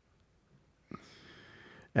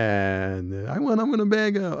 And I want to win a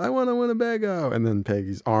Winnebago. I want a Winnebago. And then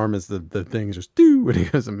Peggy's arm is the thing just do when he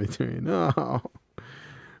goes in between. Oh,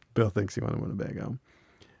 Bill thinks he wants a Winnebago.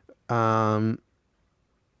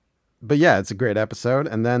 But yeah, it's a great episode.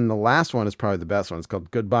 And then the last one is probably the best one. It's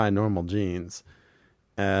called Goodbye Normal Jeans.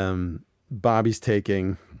 Bobby's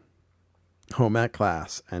taking home ec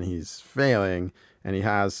class and he's failing, and he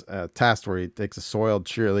has a test where he takes a soiled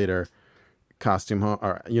cheerleader costume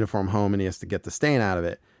or uniform home, and he has to get the stain out of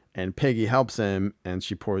it. and Peggy helps him, and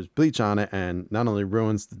she pours bleach on it, and not only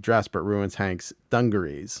ruins the dress, but ruins Hank's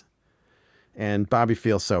dungarees. And Bobby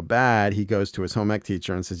feels so bad, he goes to his home ec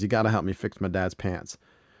teacher and says, "You got to help me fix my dad's pants."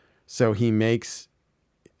 So he makes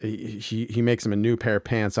him a new pair of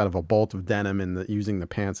pants out of a bolt of denim, and using the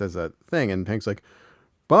pants as a thing. And Hank's like,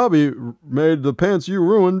 "Bobby made the pants you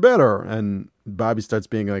ruined better." And Bobby starts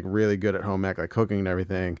being like really good at home ec, like cooking and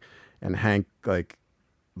everything. And Hank like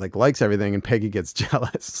likes everything, and Peggy gets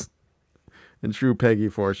jealous in true Peggy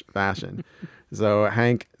fashion. So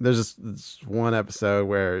Hank, there's this one episode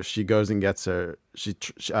where she goes and gets her. She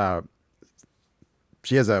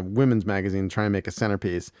has a women's magazine trying to make a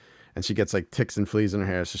centerpiece, and she gets like ticks and fleas in her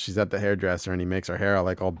hair. So she's at the hairdresser, and he makes her hair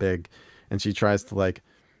all big, and she tries to like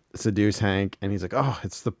seduce Hank, and he's like, "Oh,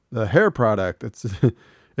 it's the hair product.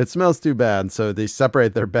 It smells too bad." So they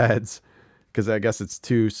separate their beds, because I guess it's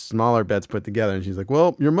two smaller beds put together. And she's like,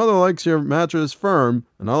 "Well, your mother likes your mattress firm,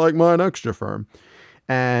 and I like mine extra firm."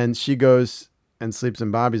 And she goes and sleeps in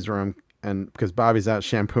Bobby's room, and because Bobby's out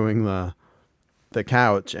shampooing the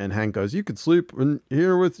couch, and Hank goes, "You could sleep in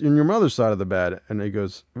your mother's side of the bed." And he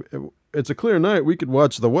goes, "It's a clear night. We could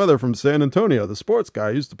watch the weather from San Antonio. The sports guy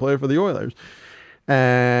used to play for the Oilers."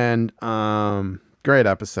 And great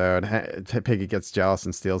episode. Piggy gets jealous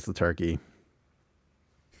and steals the turkey.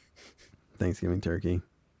 Thanksgiving turkey.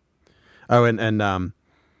 Oh, and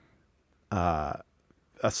a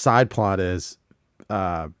side plot is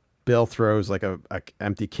Bill throws like a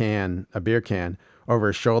empty can, a beer can, over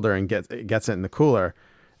his shoulder and gets it in the cooler.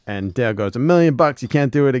 And Dale goes, $1 million, you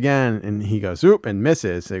can't do it again. And he goes, "Oop," and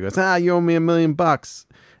misses. So he goes, "You owe me $1 million.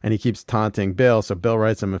 And he keeps taunting Bill. So Bill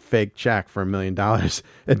writes him a fake check for $1 million.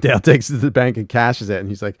 And Dale takes it to the bank and cashes it. And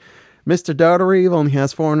he's like, "Mr. Dodereeve only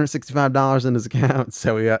has $465 in his account."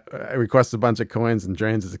 So he requests a bunch of coins and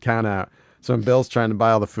drains his account out. So when Bill's trying to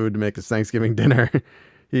buy all the food to make his Thanksgiving dinner,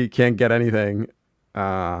 he can't get anything.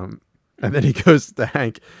 And then he goes to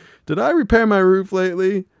Hank, "Did I repair my roof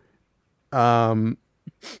lately?" And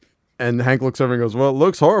Hank looks over and goes, "Well, it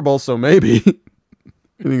looks horrible, so maybe."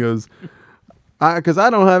 And he goes, "Because I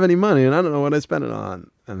don't have any money and I don't know what I spent it on."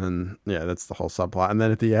 And then, yeah, that's the whole subplot. And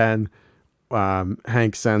then at the end,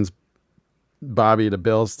 Hank sends Bobby to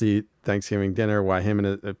Bill's to eat Thanksgiving dinner while him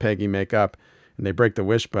and Peggy make up, and they break the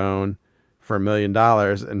wishbone for $1 million,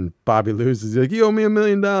 and Bobby loses. He's like, "You owe me $1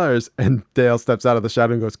 million." And Dale steps out of the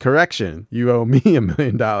shadow and goes, "Correction, you owe me $1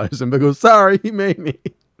 million." And Bill goes, "Sorry, he made me."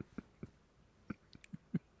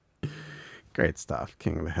 Great stuff,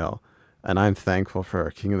 King of the Hill. And I'm thankful for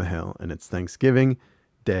King of the Hill and its Thanksgiving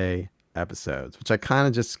Day episodes, which I kind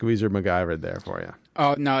of just squeezer MacGyvered there for you.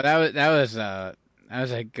 Oh no, that was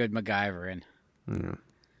a good MacGyver. Yeah.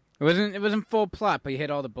 It wasn't full plot, but you hit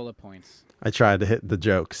all the bullet points. I tried to hit the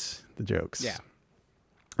jokes. Yeah.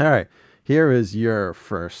 All right. Here is your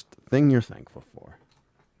first thing you're thankful for.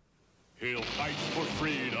 He'll fight for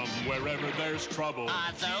freedom wherever there's trouble.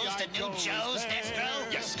 Are those the new Joes, Destro?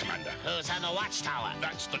 Yes, Commander. Who's on the watchtower?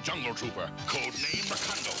 That's the Jungle Trooper. Codename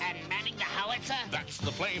Macondo. And manning the howitzer? That's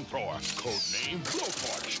the Flamethrower. Codename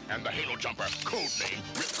Blowtorch. And the Halo Jumper. Codename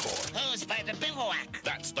Ripcord. Who's by the bivouac?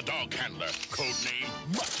 That's the Dog Handler. Codename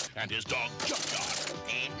Mutt. And his dog Junkyard.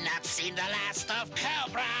 They've not seen the last of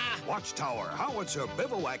Cobra. Watchtower, Howitzer,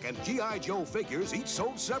 Bivouac, and G.I. Joe figures each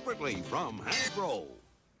sold separately from Hasbro.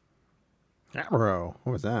 Arrow.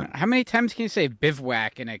 What was that? How many times can you say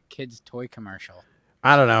bivouac in a kid's toy commercial?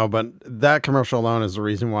 I don't know, but that commercial alone is the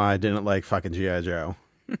reason why I didn't like fucking G.I. Joe.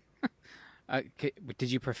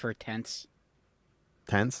 Did you prefer tents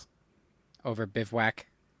Tents? over bivouac?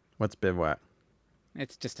 What's bivouac?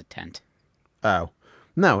 It's just a tent. Oh.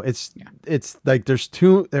 No, it's like there's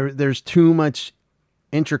too much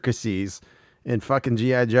intricacies in fucking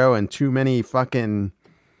G.I. Joe and too many fucking,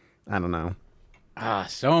 I don't know.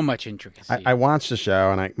 So much intricacy. I watched the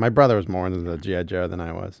show, and my brother was more into the G.I. Joe than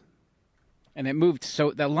I was. And it moved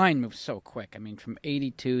the line moved so quick. I mean, from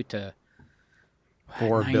 82 to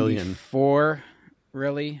 4 billion. 94,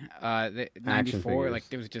 really. Action 94, figures. like,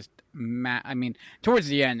 there was just, I mean, towards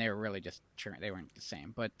the end, they were really just, they weren't the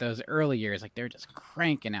same. But those early years, like, they were just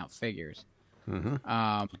cranking out figures.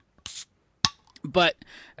 Mm-hmm. But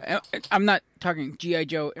I'm not talking G.I.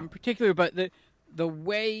 Joe in particular, but the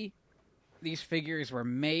way these figures were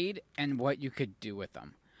made and what you could do with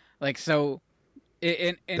them. Like, so...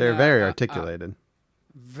 They're very articulated.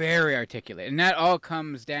 Very articulate. And that all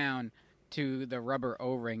comes down to the rubber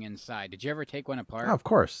O-ring inside. Did you ever take one apart? Oh, of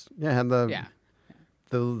course. Yeah, it had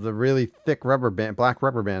the really thick rubber band, black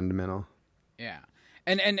rubber band in the middle. Yeah.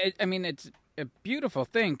 And I mean, it's a beautiful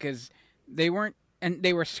thing because they were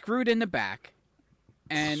screwed in the back,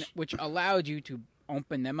 and which allowed you to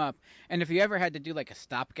open them up. And if you ever had to do like a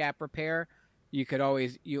stopgap repair, you could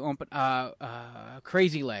always open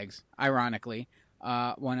Crazy Legs. Ironically,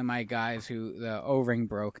 one of my guys who the O-ring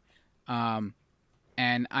broke, and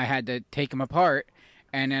I had to take him apart.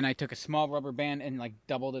 And then I took a small rubber band and like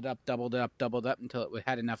doubled it up until it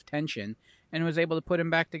had enough tension, and was able to put him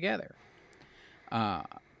back together.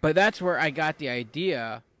 But that's where I got the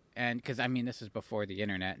idea, and because I mean this is before the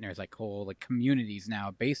internet, and there's like whole like communities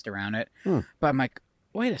now based around it. But I'm like,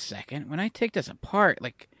 wait a second, when I take this apart,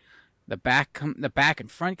 like the back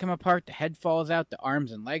and front come apart, the head falls out, the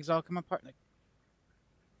arms and legs all come apart. Like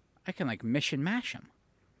I can like mish and mash them.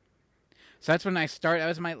 So that's when I started. That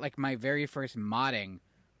was my very first modding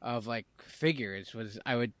of like figures. Was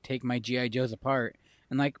I would take my GI Joes apart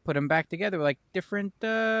and like put them back together with like different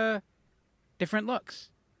looks,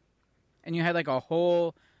 and you had like a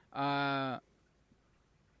whole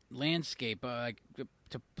landscape like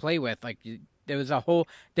to play with. Like there was a whole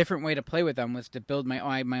different way to play with them, was to build my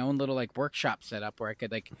own little like workshop setup where I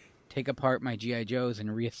could like take apart my GI Joes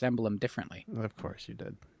and reassemble them differently. Of course you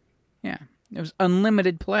did. Yeah, it was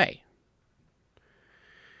unlimited play.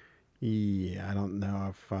 Yeah, I don't know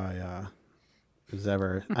if I was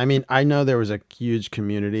ever. I mean, I know there was a huge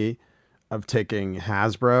community of taking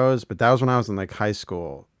Hasbros, but that was when I was in like high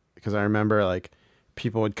school, because I remember like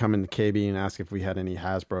people would come into KB and ask if we had any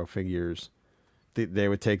Hasbro figures. They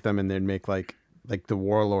would take them and they'd make like the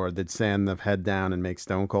Warlord. They'd sand the head down and make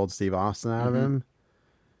Stone Cold Steve Austin out of him.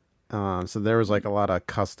 So there was like a lot of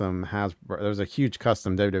custom Hasbro. There was a huge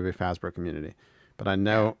custom WWF Hasbro community, but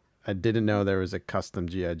I didn't know there was a custom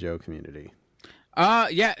G.I. Joe community.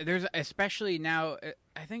 Yeah, there's especially now.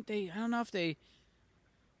 I don't know if they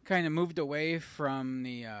kind of moved away from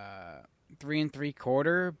the 3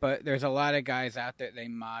 3/4, but there's a lot of guys out there. They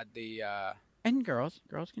mod the and girls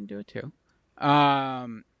can do it too.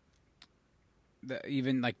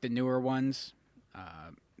 Even like the newer ones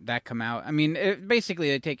that come out. I mean, basically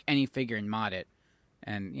they take any figure and mod it,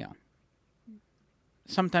 and you know.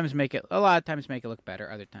 Sometimes a lot of times make it look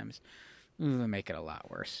better. Other times, make it a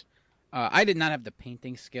lot worse. I did not have the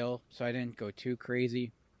painting skill, so I didn't go too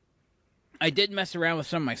crazy. I did mess around with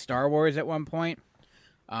some of my Star Wars at one point,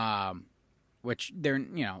 which they're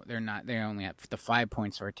not. They only have the 5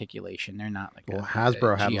 points of articulation. They're not like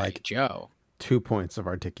Hasbro had like Joe 2 points of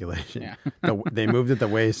articulation. Yeah. They moved at the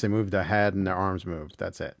waist, they moved the head, and their arms moved.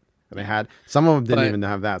 That's it. And they had some of them didn't even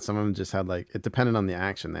have that. Some of them just had like it depended on the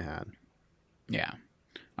action they had. Yeah.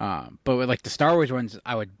 But with like the Star Wars ones,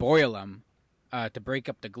 I would boil them to break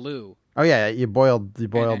up the glue. Oh yeah, you boiled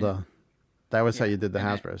the. That was how you did the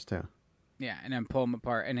Hasbros too. Yeah, and then pull them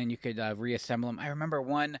apart, and then you could reassemble them. I remember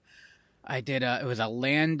one I did. It was a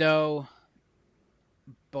Lando,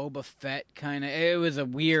 Boba Fett kind of. It was a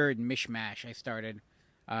weird mishmash. I started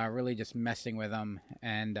really just messing with them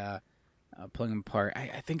and pulling them apart.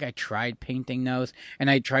 I think I tried painting those, and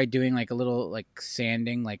I tried doing like a little like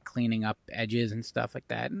sanding, like cleaning up edges and stuff like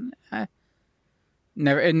that. And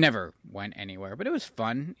it never went anywhere, but it was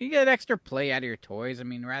fun. You get extra play out of your toys. I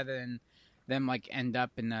mean, rather than them like end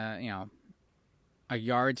up in a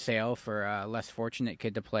yard sale for a less fortunate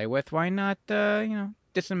kid to play with, why not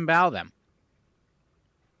disembowel them?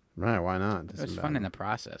 Right? Why not? It was fun in the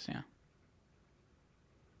process. Yeah.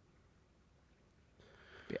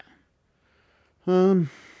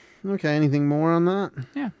 Okay, anything more on that?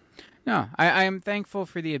 Yeah. No, I am thankful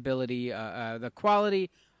for the ability, the quality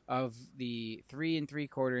of the 3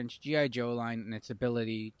 3/4 G.I. Joe line and its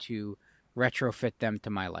ability to retrofit them to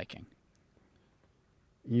my liking.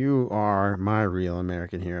 You are my real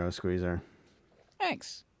American hero, Squeezer.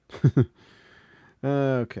 Thanks.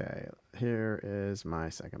 Okay, here is my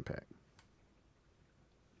second pick.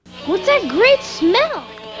 What's that great smell?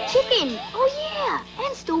 Chicken. Oh, yeah.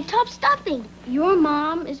 And stovetop stuffing. Your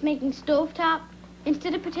mom is making stovetop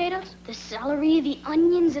instead of potatoes? The celery, the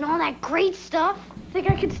onions, and all that great stuff?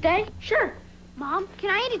 Think I could stay? Sure. Mom, can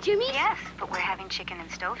I eat it, Jimmy? Yes, but we're having chicken and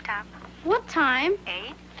stovetop. What time?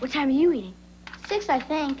 8. What time are you eating? 6, I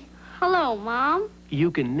think. Hello, Mom.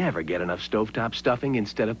 You can never get enough stovetop stuffing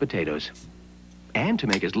instead of potatoes. And to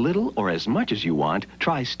make as little or as much as you want,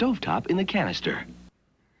 try stovetop in the canister.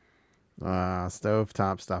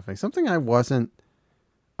 Stovetop stuffing. Something I wasn't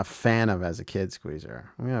a fan of as a kid,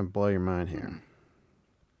 Squeezer. I'm going to blow your mind here.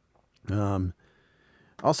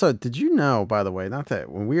 Also, did you know, by the way, not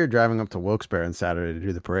that when we were driving up to Wilkes-Barre on Saturday to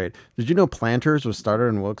do the parade, did you know Planters was started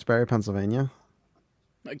in Wilkes-Barre, Pennsylvania?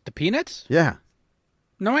 Like the Peanuts? Yeah.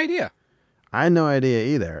 No idea. I had no idea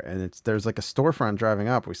either. And there's like a storefront driving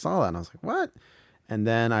up. We saw that and I was like, what? And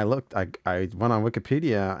then I looked, I went on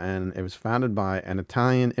Wikipedia and it was founded by an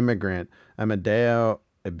Italian immigrant, Amedeo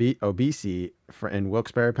Obese in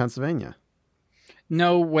Wilkes-Barre, Pennsylvania.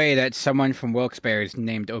 No way that someone from Wilkes-Barre is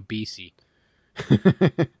named Obese.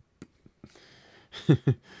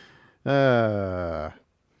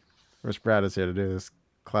 Wish Brad is here to do this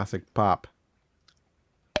classic pop.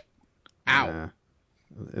 Ow.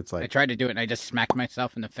 It's I like, tried to do it and I just smacked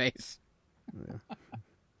myself in the face.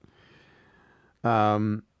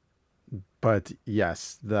 but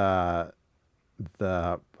yes, the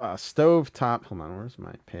stovetop. Hold on, where's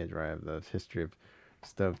my page where I have the history of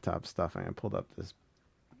stovetop stuffing? I pulled up this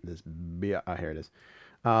oh, here it is.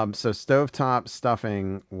 So stovetop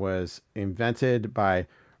stuffing was invented by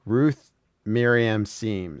Ruth Miriam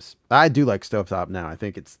Seams. I do like stovetop now. I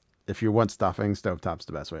think it's, if you want stuffing, stovetop's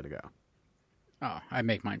the best way to go. Oh, I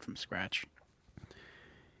make mine from scratch.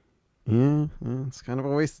 Yeah, it's kind of a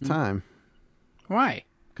waste of time. Why?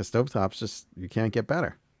 Because stovetop's just, you can't get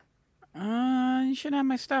better. You should have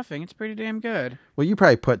my stuffing. It's pretty damn good. Well, you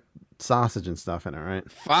probably put sausage and stuff in it,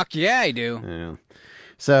 right? Fuck yeah, I do. Yeah.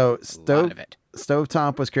 So lot of it.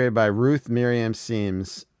 stovetop was created by Ruth Miriam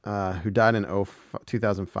Seams, who died in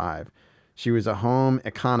 2005. She was a home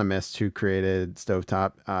economist who created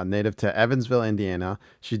stovetop, native to Evansville, Indiana.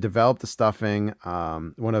 She developed the stuffing,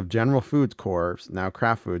 one of General Foods Corp's, now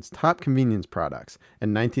Kraft Foods, top convenience products in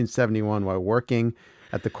 1971 while working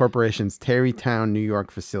at the corporation's Tarrytown, New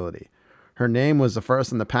York facility. Her name was the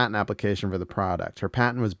first in the patent application for the product. Her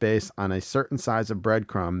patent was based on a certain size of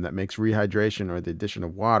breadcrumb that makes rehydration or the addition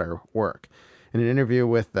of water work. In an interview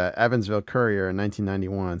with the Evansville Courier in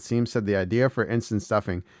 1991, Seams said the idea for instant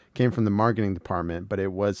stuffing came from the marketing department, but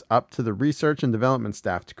it was up to the research and development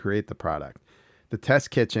staff to create the product. The test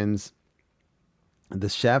kitchens, the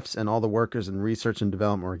chefs, and all the workers in research and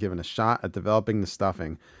development were given a shot at developing the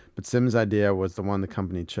stuffing, but Sims' idea was the one the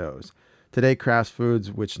company chose. Today, Kraft Foods,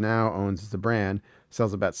 which now owns the brand,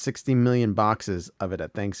 sells about 60 million boxes of it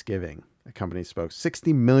at Thanksgiving. The company spoke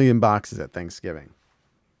 60 million boxes at Thanksgiving.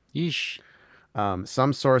 Yeesh.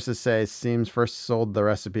 Some sources say Seams first sold the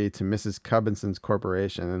recipe to Mrs. Cubinson's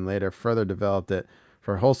corporation and later further developed it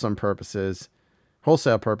for wholesale purposes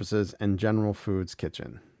and General Foods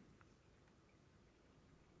kitchen.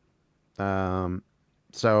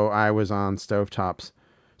 So I was on stovetops.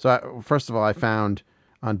 So first of all, I found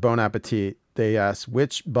on Bon Appetit, they asked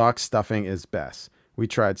which box stuffing is best. We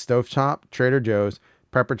tried stovetop, Trader Joe's,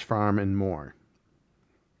 Pepperidge Farm, and more.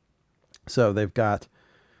 So they've got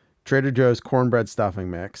Trader Joe's cornbread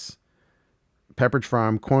stuffing mix, Pepperidge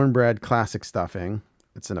Farm cornbread classic stuffing.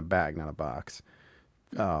 It's in a bag, not a box.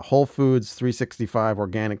 Whole Foods 365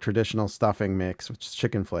 organic traditional stuffing mix, which is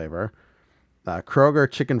chicken flavor.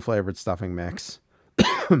 Kroger chicken flavored stuffing mix.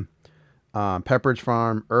 Pepperidge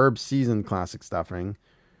Farm herb seasoned classic stuffing.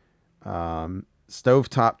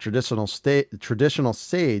 Stovetop traditional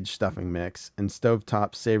sage stuffing mix, and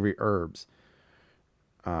stovetop savory herbs.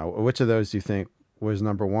 Which of those do you think was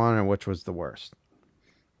number one, and which was the worst?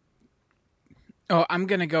 Oh, I'm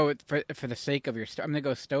gonna go for the sake of your. I'm gonna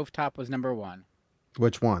go stovetop was number one.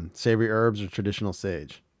 Which one? Savory herbs or traditional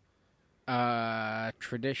sage?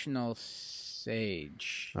 Traditional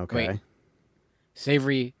sage. Okay. Wait.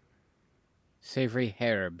 Savory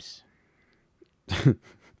herbs.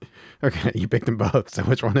 Okay, you picked them both. So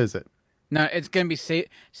which one is it? No, it's gonna be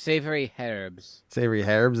savory herbs. Savory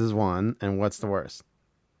herbs is one, and what's the worst?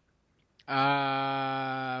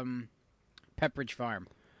 Pepperidge Farm.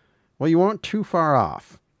 Well, you weren't too far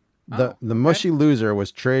off. The mushy loser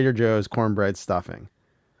was Trader Joe's cornbread stuffing.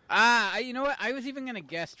 You know what? I was even gonna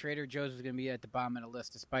guess Trader Joe's was gonna be at the bottom of the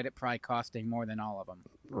list, despite it probably costing more than all of them.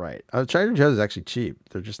 Right. Trader Joe's is actually cheap.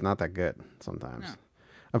 They're just not that good sometimes. No.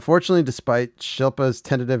 Unfortunately, despite Shilpa's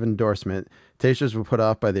tentative endorsement, tasters were put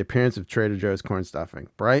off by the appearance of Trader Joe's corn stuffing.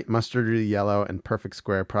 Bright, mustardy yellow, and perfect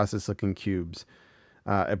square, processed-looking cubes.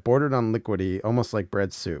 It bordered on liquidy, almost like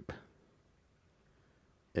bread soup.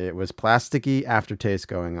 It was plasticky aftertaste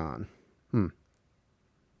going on.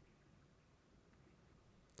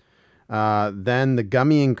 Then the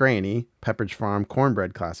gummy and grainy Pepperidge Farm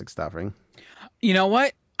cornbread classic stuffing. You know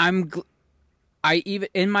what? I even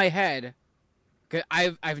in my head, 'cause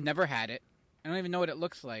I've never had it. I don't even know what it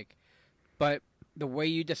looks like, but the way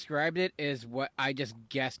you described it is what I just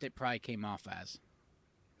guessed it probably came off as.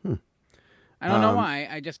 I don't know why.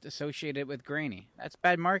 I just associate it with grainy. That's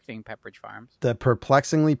bad marketing, Pepperidge Farms. The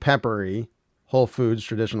perplexingly peppery Whole Foods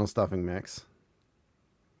traditional stuffing mix.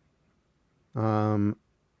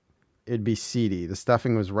 It'd be seedy. The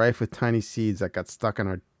stuffing was rife with tiny seeds that got stuck in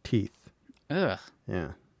our teeth. Ugh.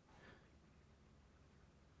 Yeah.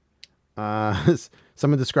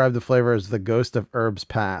 Someone described the flavor as the ghost of herbs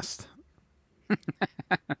past.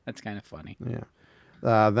 That's kind of funny. Yeah.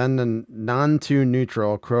 Then the non-too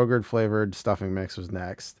neutral Kroger flavored stuffing mix was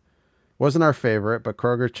next. Wasn't our favorite, but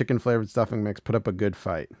Kroger's chicken flavored stuffing mix put up a good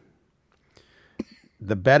fight.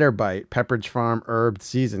 The Better Bite Pepperidge Farm herb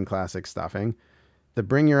seasoned classic stuffing. The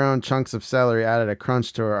Bring Your Own chunks of celery added a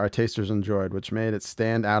crunch to our tasters enjoyed, which made it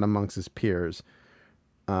stand out amongst its peers.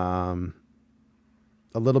 A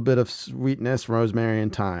little bit of sweetness, rosemary,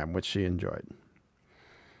 and thyme, which she enjoyed.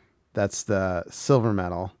 That's the silver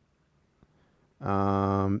medal.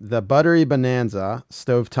 The Buttery Bonanza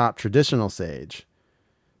Stovetop Traditional Sage.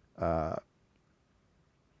 But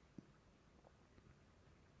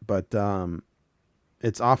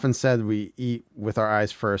it's often said we eat with our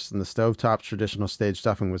eyes first, and the Stovetop Traditional Sage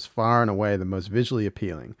stuffing was far and away the most visually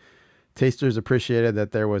appealing. Tasters appreciated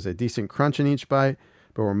that there was a decent crunch in each bite,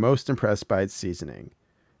 but were most impressed by its seasoning.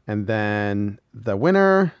 And then the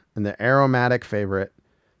winner and the aromatic favorite,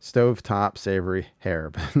 Stovetop Savory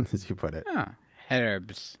Herb, as you put it. Oh,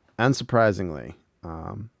 herbs. Unsurprisingly,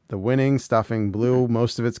 the winning stuffing blew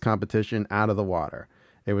most of its competition out of the water.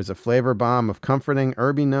 It was a flavor bomb of comforting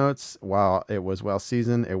herby notes. While it was well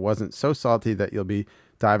seasoned, it wasn't so salty that you'll be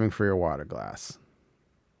diving for your water glass.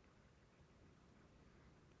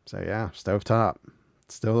 So yeah, Stovetop,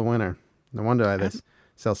 still the winner. No wonder they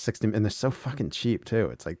sell 60, and they're so fucking cheap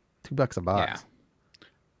too. It's like $2 a box. Yeah.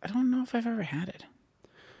 I don't know if I've ever had it.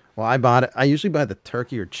 Well, I bought it. I usually buy the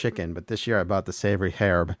turkey or chicken, but this year I bought the savory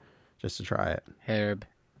herb just to try it. Herb.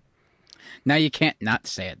 Now you can't not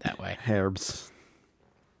say it that way. Herbs.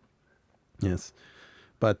 Yes.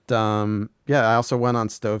 But yeah, I also went on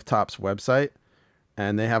Stovetop's website,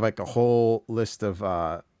 and they have like a whole list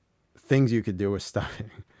of things you could do with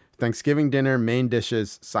stuffing. Thanksgiving dinner, main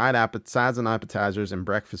dishes, sides and appetizers, and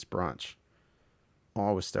breakfast brunch.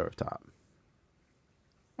 All with Stovetop.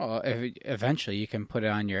 Well, eventually you can put it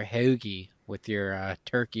on your hoagie with your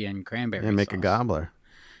turkey and cranberry And make sauce. a gobbler.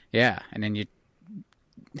 Yeah, and then you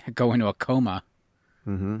go into a coma.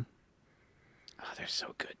 Mm-hmm. Oh, they're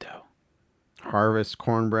so good, though. Harvest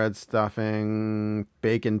cornbread stuffing,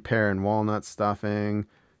 bacon, pear, and walnut stuffing,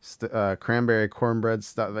 cranberry cornbread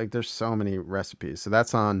stuff. Like, there's so many recipes. So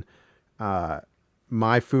that's on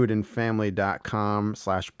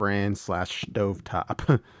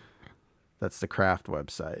myfoodandfamily.com/brand/stovetop. That's the Kraft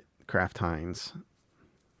website, Kraft Heinz.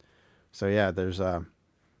 So yeah, there's a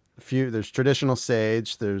few. There's traditional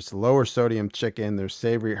sage. There's lower sodium chicken. There's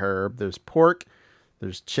savory herb. There's pork.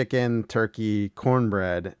 There's chicken, turkey,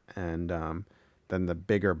 cornbread, and then the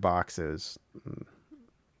bigger boxes.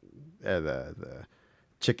 The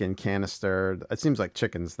chicken canister. It seems like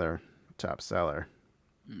chicken's their top seller.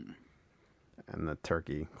 Mm. And the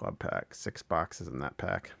turkey club pack. 6 boxes in that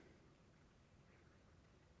pack.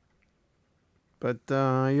 But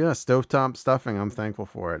yeah, Stovetop stuffing, I'm thankful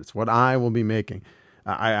for it. It's what I will be making.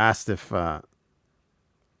 I asked if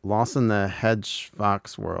Lawson the Hedge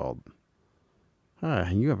Fox World.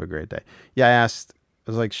 You have a great day. Yeah, I asked,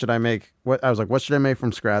 I was like, what should I make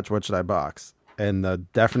from scratch? What should I box? And the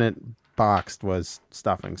definite boxed was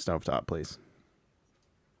stuffing Stovetop, please.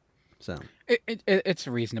 So it's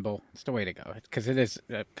reasonable. It's the way to go because it is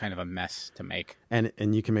kind of a mess to make. And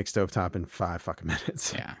you can make Stovetop in 5 fucking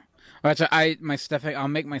minutes. Yeah. Well, so my stuffing. I'll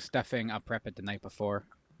make my stuffing. I'll prep it the night before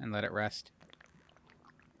and let it rest.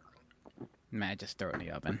 Man, just throw it in the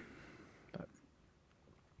oven. But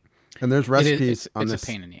and there's recipes on it's this a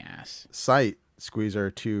pain in the ass site, Squeezer,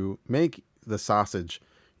 to make the sausage.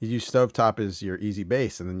 You use Stovetop as your easy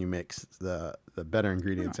base, and then you mix the better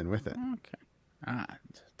ingredients in with it. Okay.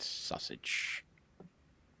 Sausage.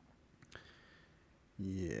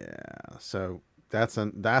 Yeah, so that's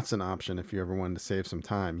an option if you ever wanted to save some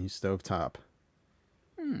time. Use Stovetop.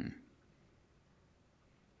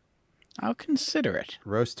 I'll consider it.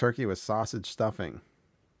 Roast turkey with sausage stuffing.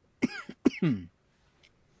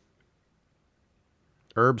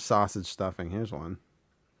 Herb sausage stuffing. Here's one.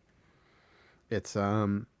 It's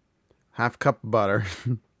half cup butter.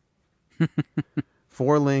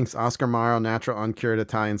 4 links Oscar Mayer natural uncured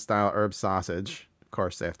Italian style herb sausage. Of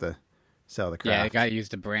course, they have to sell the Kraft. Yeah, you gotta use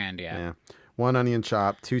the brand. Yeah. 1 onion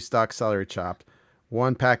chopped, 2 stalk celery chopped,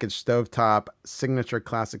 1 package Stovetop signature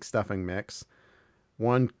classic stuffing mix,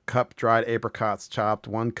 1 cup dried apricots chopped,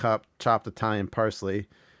 1 cup chopped Italian parsley,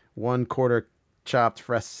 1/4 chopped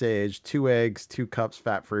fresh sage, 2 eggs, 2 cups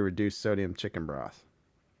fat-free reduced sodium chicken broth.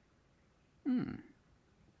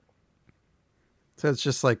 So it's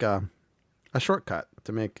just like a shortcut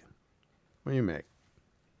to make what you make.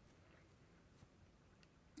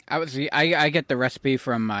 I get the recipe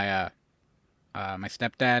from my my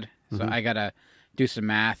stepdad, so I gotta do some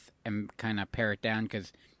math and kind of pare it down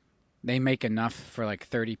because They make enough for like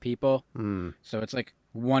 30 people. So it's like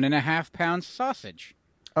 1.5 pounds sausage.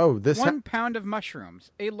 Oh, this 1 pound of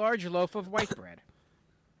mushrooms. A large loaf of white bread.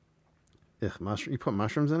 Ugh, you put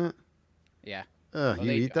mushrooms in it? Yeah. Ugh, Well,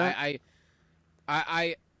 you eat that?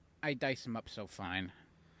 I dice them up so fine.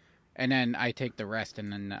 And then I take the rest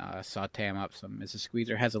and then saute them up. So Mrs.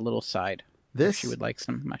 Squeezer has a little side. If she would like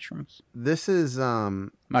some mushrooms. This is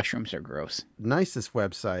mushrooms are gross. Nice. This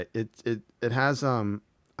website. It has a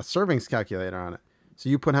servings calculator on it. So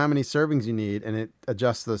you put how many servings you need, and it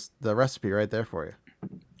adjusts the recipe right there for you.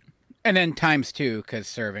 And then times 2 because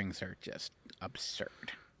servings are just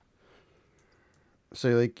absurd. So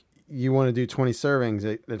like you want to do 20 servings,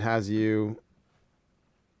 it has you.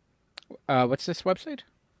 What's this website?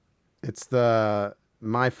 It's the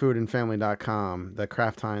myfoodandfamily.com, the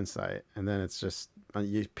Kraft Heinz site, and then it's just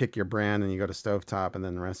you pick your brand and you go to Stovetop and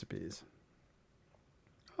then recipes.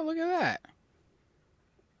 Oh, look at that!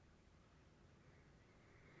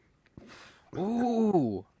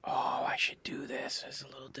 Ooh, oh, I should do this as a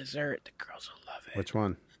little dessert. The girls will love it. Which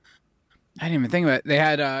one? I didn't even think about it. They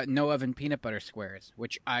had no oven peanut butter squares,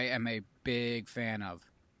 which I am a big fan of.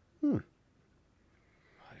 Oh,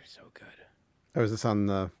 they're so good. Oh, is this on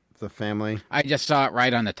the family? I just saw it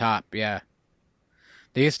right on the top. Yeah,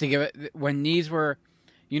 they used to give it when these were,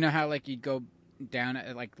 you know how like you'd go down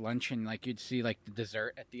at like lunch and like you'd see like the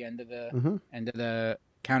dessert at the end of the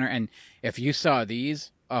counter, and if you saw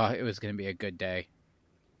these, oh, it was going to be a good day.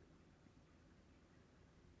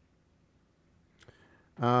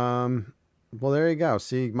 Well, there you go.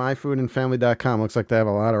 See, myfoodandfamily.com looks like they have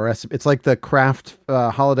a lot of recipes. It's like the Kraft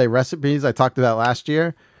holiday recipes I talked about last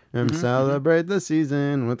year. And celebrate the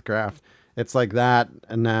season with Kraft. It's like that,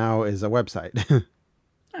 and now is a website.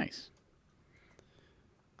 Nice.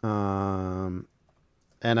 And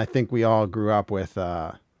I think we all grew up with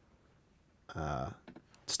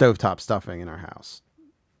stovetop stuffing in our house.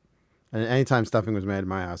 And anytime stuffing was made in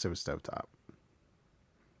my house, it was stovetop.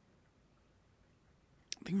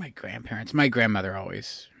 I think my grandmother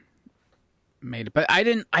always made it, but I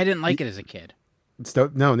didn't like it as a kid.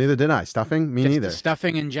 No, neither did I. Stuffing? Me Just neither. the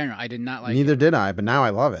stuffing in general, I did not like. Neither it. did I, but now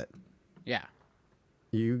I love it. Yeah.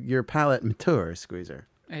 Your palate matures, Squeezer.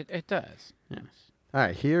 It does. Yes. All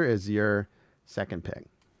right, here is your second pick.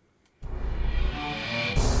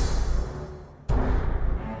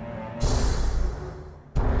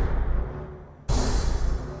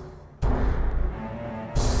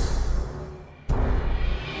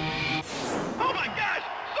 Oh my gosh!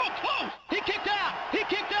 So close! He kicked out! He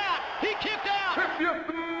kicked out! He kicked out!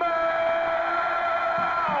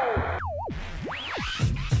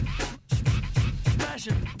 Smash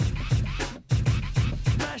him!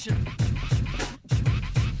 Smash him!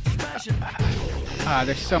 Smash him!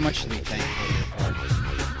 There's so much to be thankful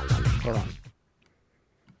for. Hold on.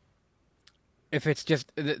 If it's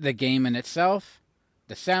just the game in itself,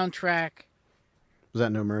 the soundtrack. Was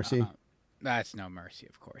that No Mercy? That's No Mercy,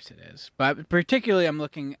 of course it is. But particularly, I'm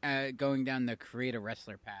looking at going down the create a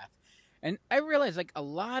wrestler path. And I realized, like, a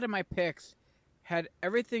lot of my picks had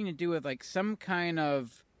everything to do with, like, some kind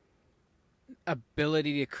of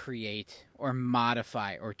ability to create or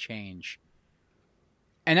modify or change.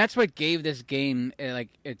 And that's what gave this game, like,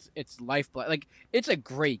 its lifeblood. Like, it's a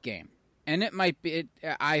great game. And it might be,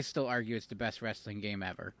 I still argue it's the best wrestling game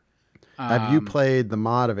ever. Have you played the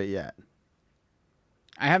mod of it yet?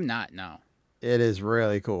 I have not, no. It is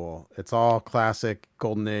really cool. It's all classic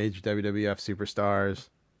Golden Age WWF superstars.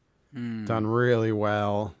 Done really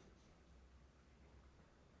well.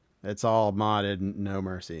 It's all modded, No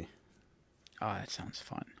Mercy. Oh, that sounds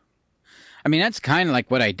fun. I mean, that's kind of like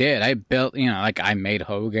what I did. I built, like I made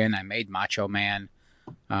Hogan, I made Macho Man.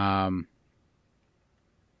 And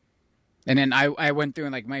then I went through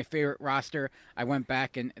and like my favorite roster. I went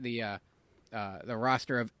back in the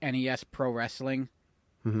roster of NES Pro Wrestling.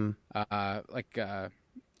 King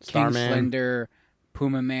Slender,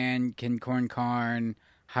 Puma Man, King Corn Karn,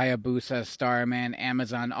 Hayabusa, Starman,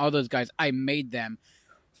 Amazon, all those guys. I made them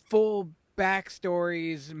full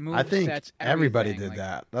backstories, movesets. I think everybody everything. did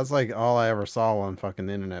that. That's like all I ever saw on fucking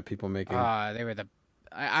the internet. People making. They were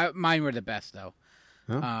mine were the best though.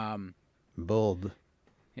 Huh? Bold.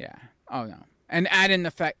 Yeah. Oh no. And add in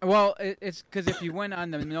the fact. Well, it's because if you went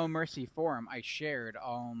on the No Mercy forum, I shared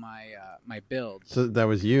all my my builds. So that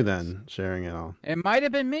was you then sharing it all. It might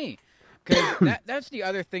have been me, because that's the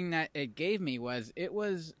other thing that it gave me was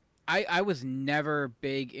I was never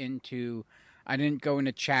big into. I didn't go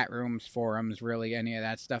into chat rooms, forums, really any of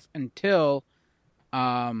that stuff until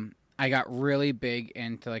I got really big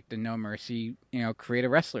into like the No Mercy, create a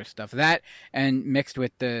wrestler stuff. That and mixed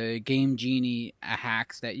with the Game Genie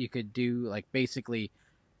hacks that you could do, like basically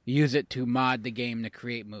use it to mod the game to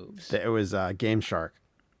create moves. It was Game Shark.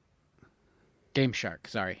 Game Shark,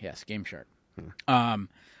 sorry, yes, Game Shark.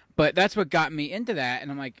 But that's what got me into that,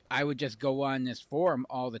 and I'm like, I would just go on this forum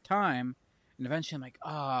all the time, and eventually I'm like,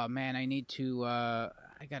 oh man, I need to, I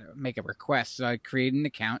gotta make a request. So I created an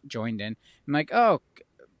account, joined in. I'm like, oh,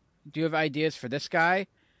 do you have ideas for this guy?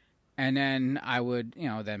 And then I would,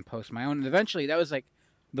 then post my own. And eventually that was like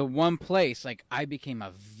the one place, like I became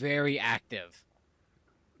a very active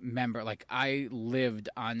member. Like I lived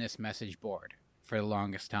on this message board for the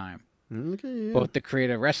longest time. Okay, yeah. Both the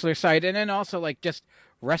Creative Wrestler site and then also like just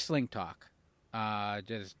wrestling talk.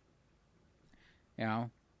 Just,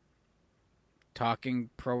 talking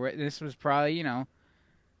pro. This was probably,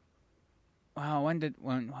 wow,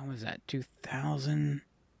 when was that? 2000?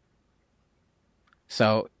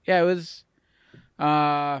 So, yeah, it was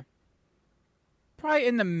probably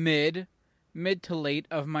in the mid to late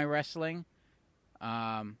of my wrestling.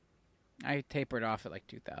 I tapered off at like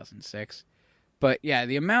 2006. But yeah,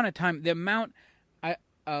 the amount of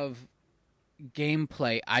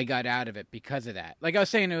gameplay I got out of it because of that. Like I was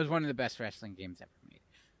saying, it was one of the best wrestling games ever made.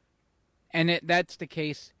 And that's the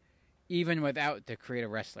case even without the Creative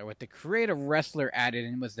Wrestler. What the Creative Wrestler added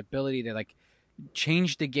in was the ability to like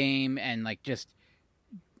change the game and like just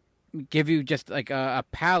give you just like a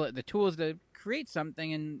palette, the tools to create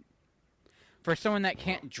something. And for someone that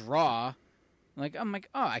can't draw, like I'm like,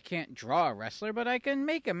 oh, I can't draw a wrestler, but I can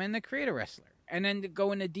make them in the Creative Wrestler. And then to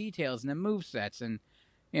go into details and the move sets and,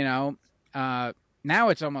 now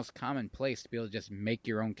it's almost commonplace to be able to just make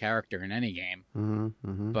your own character in any game.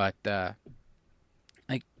 But,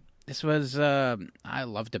 like, this was, I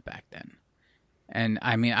loved it back then. And,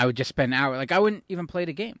 I mean, I would just spend hours, like, I wouldn't even play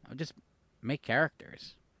the game. I would just make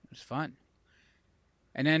characters. It was fun.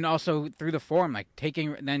 And then also through the forum, like,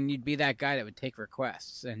 then you'd be that guy that would take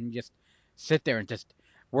requests and just sit there and just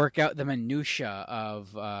work out the minutia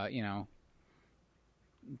of,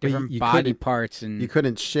 different body parts. And you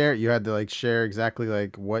couldn't share. You had to like share exactly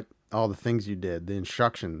like what all the things you did, the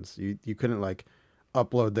instructions. You couldn't like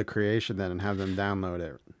upload the creation then and have them download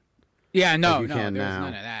it. Yeah, no, like there's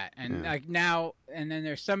none of that. And like now, and then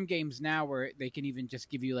there's some games now where they can even just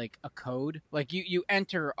give you like a code. Like you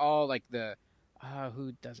enter all like the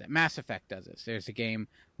who does it? Mass Effect does this. There's a game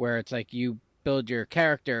where it's like you build your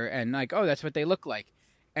character and like, oh, that's what they look like,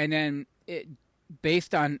 and then it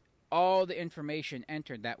based on all the information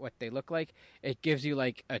entered that what they look like, it gives you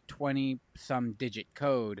like a 20-some digit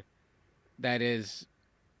code that is,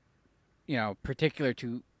 particular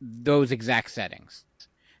to those exact settings.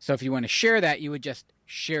 So if you want to share that, you would just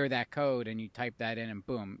share that code and you type that in and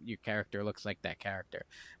boom, your character looks like that character.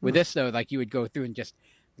 With this though, like you would go through and just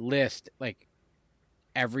list like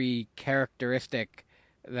every characteristic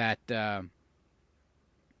that they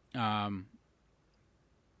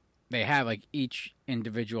have, like each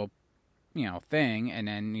individual thing, and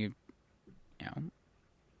then you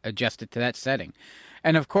adjust it to that setting.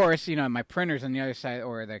 And of course, my printer's on the other side,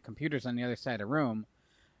 or the computer's on the other side of the room,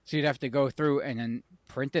 so you'd have to go through and then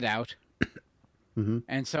print it out.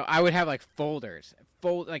 And so I would have like folders,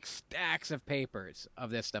 like stacks of papers of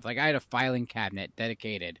this stuff. Like I had a filing cabinet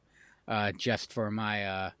dedicated just for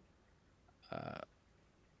my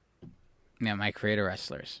my Creative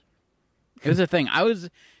Wrestlers. It was a thing.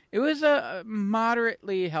 It was a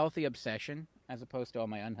moderately healthy obsession, as opposed to all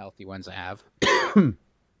my unhealthy ones I have.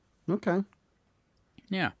 Okay.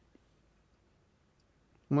 Yeah.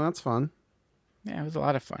 Well, that's fun. Yeah, it was a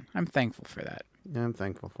lot of fun. I'm thankful for that. Yeah, I'm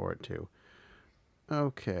thankful for it too.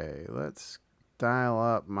 Okay, let's dial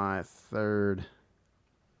up my third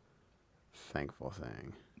thankful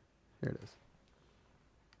thing. Here it is.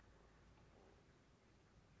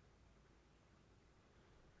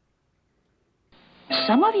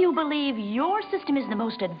 Some of you believe your system is the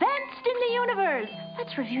most advanced in the universe.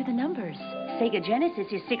 Let's review the numbers. Sega Genesis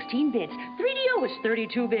is 16 bits. 3DO is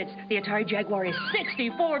 32 bits. The Atari Jaguar is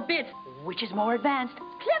 64 bits. Which is more advanced?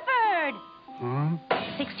 Clifford!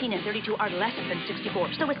 16 and 32 are less than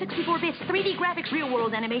 64. So with 64 bits, 3D graphics,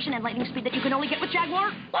 real-world animation, and lightning speed that you can only get with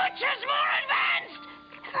Jaguar, which is more advanced?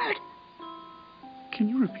 Clifford! Can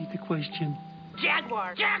you repeat the question?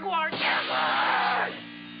 Jaguar! Jaguar! Jaguar!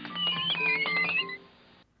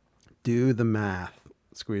 Do the math,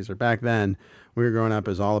 Squeezer. Back then, we were growing up,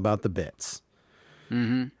 it was all about the bits.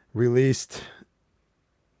 Released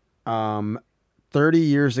 30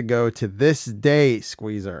 years ago to this day,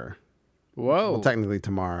 Squeezer. Whoa. Well, technically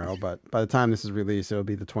tomorrow, but by the time this is released, it'll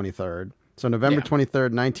be the 23rd. So November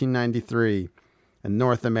 23rd, 1993, in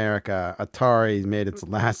North America, Atari made its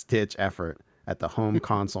last-ditch effort at the home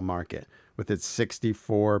console market with its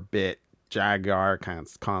 64-bit Jaguar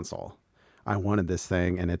console. I wanted this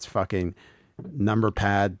thing, and it's fucking number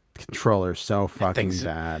pad controller so fucking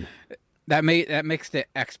bad. That makes the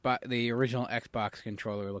original Xbox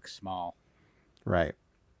controller look small. Right.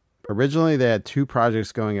 Originally, they had two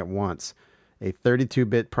projects going at once. A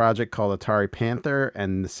 32-bit project called Atari Panther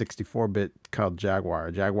and the 64-bit called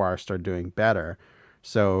Jaguar. Jaguar started doing better,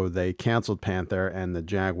 so they canceled Panther and the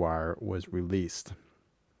Jaguar was released.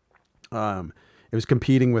 It was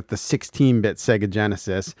competing with the 16-bit Sega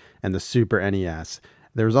Genesis and the Super NES.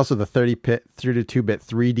 There was also the 32-bit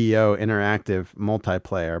 3DO interactive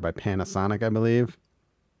multiplayer by Panasonic, I believe.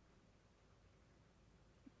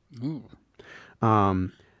 Ooh.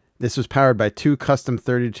 This was powered by two custom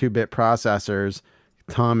 32-bit processors.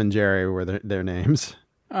 Tom and Jerry were their names.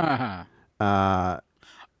 Uh-huh.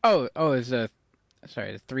 It's the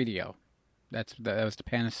 3DO. That was the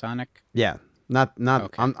Panasonic. Yeah, not.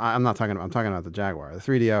 Okay. I'm not talking about. I'm talking about the Jaguar. The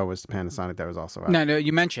 3DO was the Panasonic that was also out. No.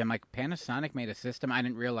 You mentioned like Panasonic made a system. I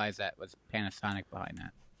didn't realize that was Panasonic behind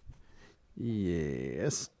that.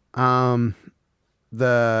 Yes.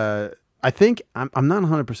 I think I'm not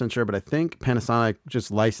 100% sure, but I think Panasonic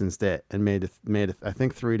just licensed it and made it. I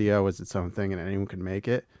think 3DO was its own thing and anyone could make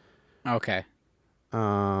it. Okay.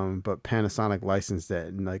 But Panasonic licensed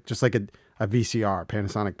it, and like just like a VCR.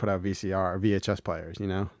 Panasonic put out VCR or VHS players, you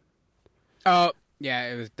know. Oh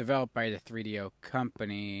yeah, it was developed by the 3DO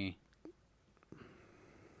company.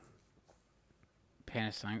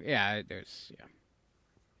 Panasonic. Yeah, there's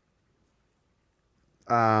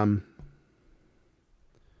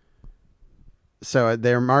So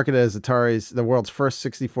they're marketed as the world's first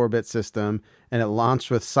 64-bit system, and it launched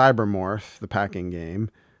with Cybermorph, the packing game,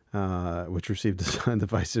 which received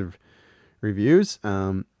divisive reviews.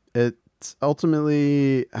 It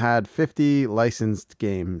ultimately had 50 licensed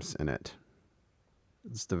games in it.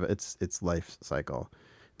 Its life cycle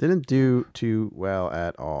didn't do too well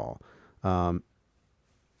at all. So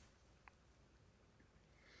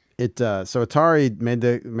Atari made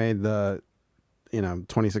the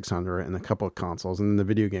 2600 and a couple of consoles, and then the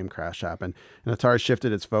video game crash happened, and Atari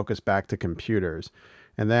shifted its focus back to computers.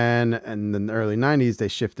 And then in the early 90s, they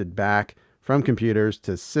shifted back from computers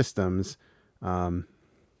to systems, wanting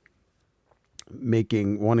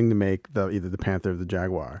to make either the Panther or the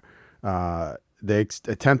Jaguar. They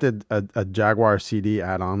attempted a Jaguar CD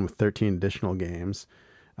add-on with 13 additional games.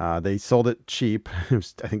 They sold it cheap. It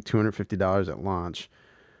was, I think, $250 at launch.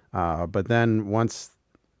 But then once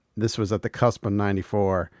this was at the cusp of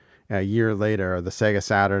 94, a year later, the Sega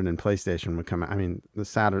Saturn and PlayStation would come out. I mean,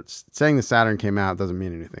 saying the Saturn came out doesn't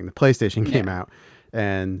mean anything. The PlayStation came out,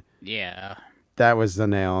 and that was the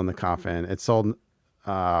nail in the coffin. It sold,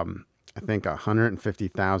 I think,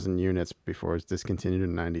 150,000 units before it was discontinued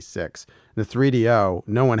in 96. The 3DO,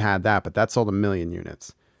 no one had that, but that sold 1 million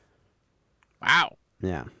units. Wow.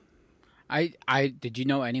 Yeah. Did you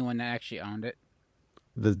know anyone that actually owned it?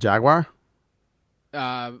 The Jaguar?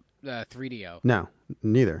 The 3DO. No,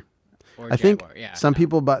 neither. Or I think Jaguar, some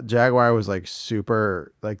people bought Jaguar was like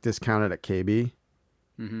super like discounted at KB.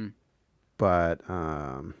 Mm-hmm. But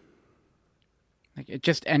like it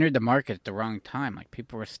just entered the market at the wrong time. Like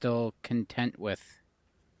people were still content with.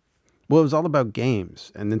 Well, it was all about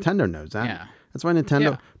games, and Nintendo knows that. Yeah. That's why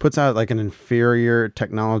Nintendo puts out like an inferior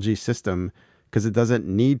technology system, because it doesn't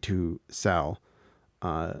need to sell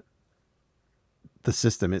the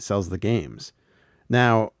system. It sells the games.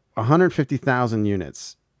 Now, 150,000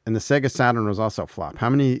 units, and the Sega Saturn was also a flop. How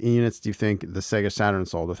many units do you think the Sega Saturn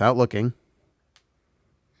sold without looking?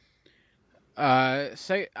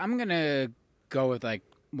 So I'm gonna go with like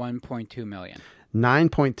 1.2 million.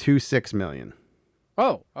 9.26 million.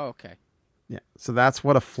 Oh, okay. Yeah, so that's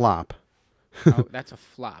what a flop. Oh, that's a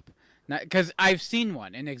flop. Because I've seen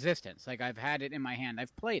one in existence. Like I've had it in my hand.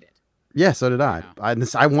 I've played it. Yeah, so did I.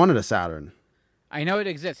 I wanted a Saturn. I know it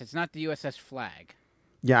exists. It's not the USS Flag.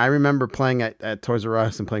 Yeah, I remember playing at Toys R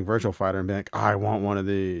Us and playing Virtual Fighter and being like, I want one of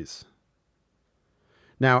these.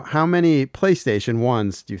 Now, how many PlayStation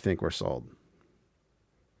 1s do you think were sold?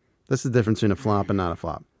 This is the difference between a flop and not a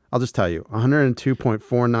flop. I'll just tell you,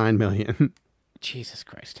 102.49 million. Jesus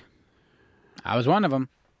Christ. I was one of them.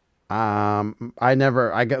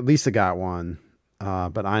 Lisa got one,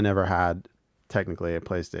 but I never had technically a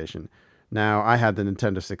PlayStation. Now, I had the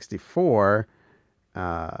Nintendo 64,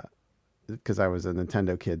 because I was a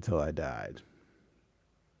Nintendo kid till I died.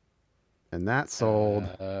 And that sold...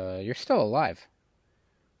 You're still alive.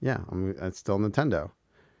 Yeah, it's still Nintendo.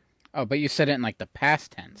 Oh, but you said it in like the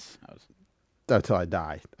past tense. Till I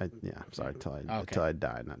die. Till I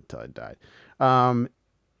died, not till I died.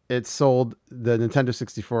 It sold, the Nintendo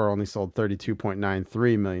 64 only sold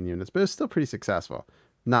 32.93 million units, but it's still pretty successful.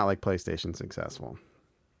 Not like PlayStation successful.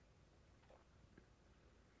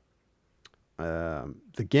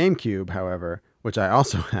 The GameCube, however, which I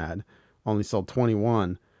also had, only sold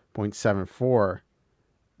 21.74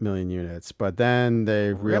 million units. But then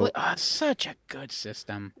they Really? Oh, such a good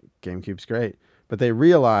system. GameCube's great. But they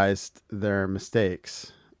realized their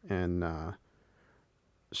mistakes and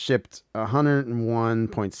shipped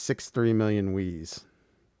 101.63 million Wiis.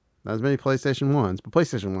 Not as many PlayStation 1s, but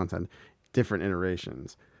PlayStation 1s had different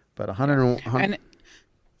iterations. But 100.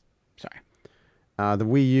 Sorry. The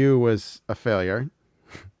Wii U was a failure.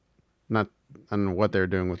 I don't know what they're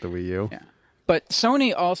doing with the Wii U. Yeah. But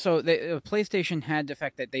Sony also, PlayStation had the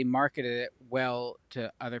fact that they marketed it well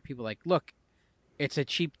to other people. Like, look, it's a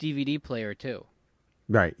cheap DVD player too.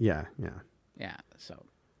 Right. Yeah. Yeah. So.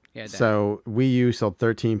 Yeah. So Wii U sold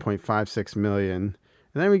 13.56 million,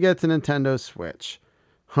 and then we get to Nintendo Switch,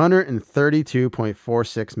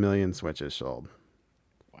 132.46 million Switches sold.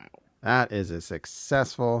 Wow. That is a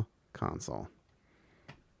successful console.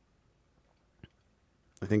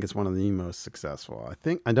 I think it's one of the most successful.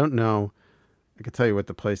 I don't know. I could tell you what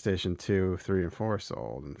the PlayStation 2, 3, and 4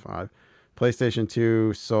 sold, and 5. PlayStation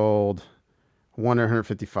 2 sold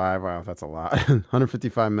 155. Wow, that's a lot.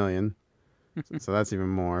 155 million. So that's even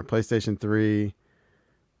more. PlayStation 3,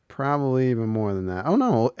 probably even more than that. Oh,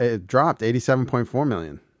 no. It dropped 87.4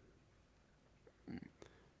 million.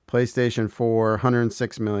 PlayStation 4,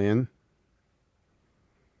 106 million.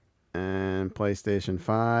 And PlayStation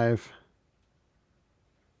 5,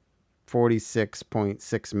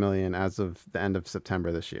 46.6 million as of the end of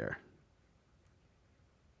September this year.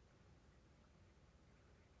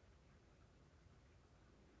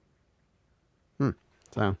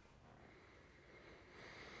 So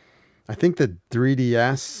I think the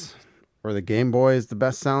 3DS or the Game Boy is the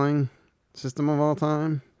best selling system of all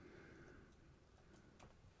time.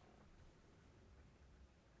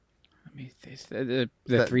 Let me the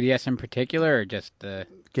 3DS in particular, or just the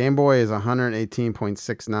Game Boy is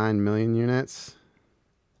 118.69 million units.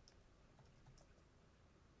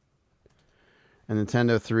 And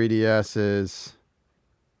Nintendo 3DS is...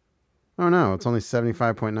 Oh, no. It's only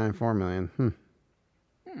 75.94 million.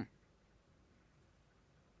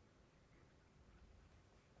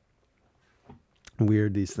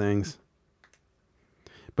 Weird, these things.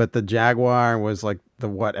 But the Jaguar was like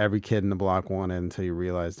what every kid in the block wanted until you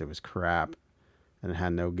realized it was crap. And it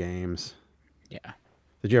had no games. Yeah.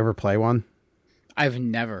 Did you ever play one? I've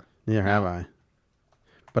never. Neither have I.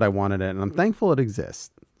 But I wanted it, and I'm thankful it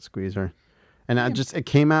exists, Squeezer. And since it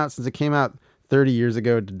came out 30 years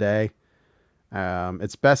ago today,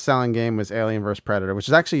 its best-selling game was Alien vs. Predator, which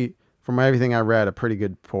is actually, from everything I read, a pretty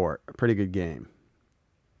good port, a pretty good game.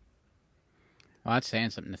 Well, that's saying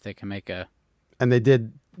something if they can make a... And they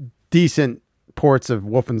did decent ports of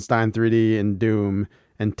Wolfenstein 3D and Doom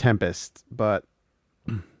and Tempest, but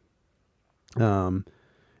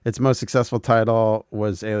its most successful title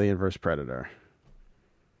was Alien vs. Predator.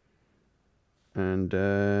 And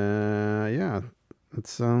yeah,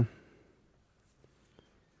 it's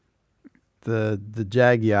the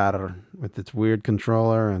Jaguar with its weird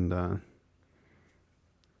controller and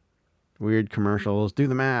weird commercials. Do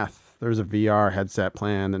the math. There was a VR headset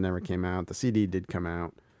plan that never came out. The CD did come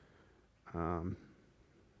out. A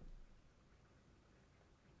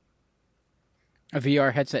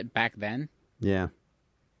VR headset back then? Yeah.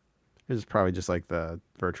 It was probably just like the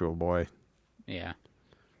Virtual Boy. Yeah.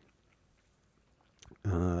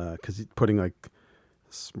 Because putting like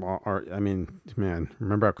small art. I mean, man,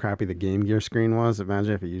 remember how crappy the Game Gear screen was?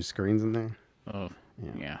 Imagine if it used screens in there. Oh,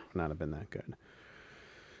 yeah. Not have been that good.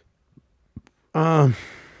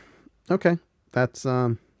 Okay, that's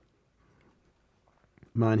mine.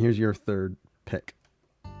 Here's your third pick.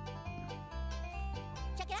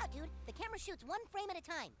 Check it out, dude. The camera shoots one frame at a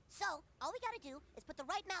time. So, all we gotta do is put the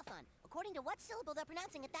right mouth on, according to what syllable they're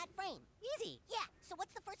pronouncing at that frame. Easy. Yeah, so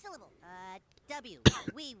what's the first syllable? W.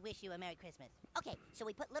 We wish you a Merry Christmas. Okay, so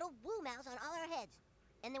we put little woo mouths on all our heads.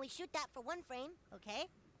 And then we shoot that for one frame, okay?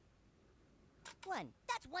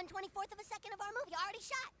 That's 1/24 of a second of our movie already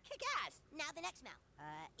shot. Kick ass. Now the next mouth.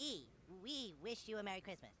 E. We wish you a Merry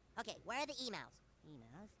Christmas. Okay, where are the E mouths? E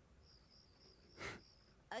mouths.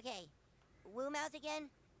 Okay, woo mouths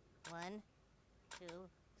again. 1, 2.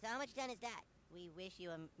 So how much done is that? We wish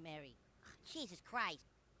you a Merry. Jesus Christ.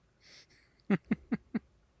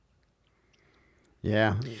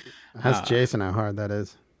 Yeah, ask Jason how hard that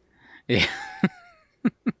is. Yeah.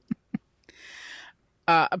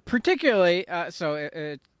 Particularly, so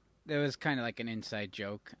it was kind of like an inside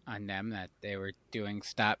joke on them that they were doing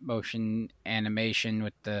stop motion animation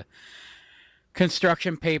with the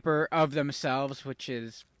construction paper of themselves, which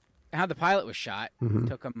is how the pilot was shot. Mm-hmm. It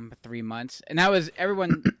took them 3 months, and that was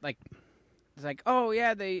everyone like It's like, oh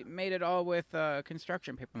yeah, they made it all with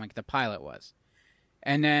construction paper. I'm like, the pilot was.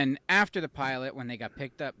 And then after the pilot, when they got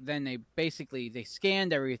picked up, then they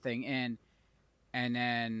scanned everything in, and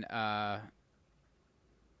then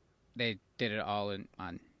they did it all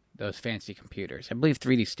on those fancy computers. I believe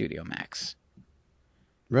 3D Studio Max.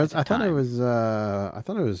 I thought it was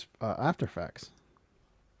After Effects.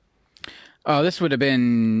 Oh, this would have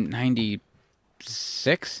been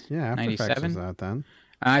 96. Yeah, After 97? Effects was out then.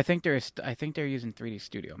 I think they're using 3D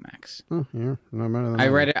Studio Max. Oh, yeah, no better than I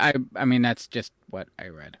that. read it. I mean, that's just what I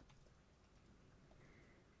read.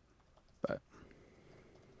 But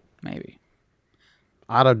maybe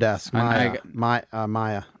Autodesk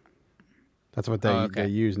Maya. That's what they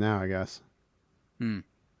use now, I guess.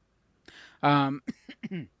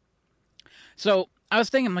 So I was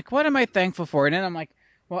thinking, like, what am I thankful for? And then I'm like,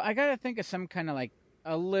 well, I gotta think of some kind of like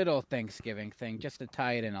a little Thanksgiving thing just to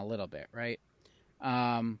tie it in a little bit, right? Hang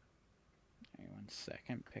on 1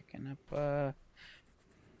 second, picking up.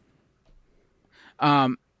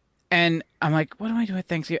 And I'm like, what do I do at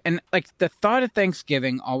Thanksgiving? And like the thought of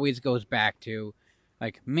Thanksgiving always goes back to,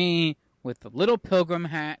 like, me with the little pilgrim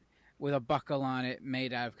hat with a buckle on it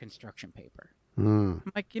made out of construction paper. I'm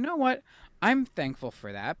like, you know what? I'm thankful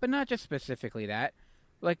for that, but not just specifically that.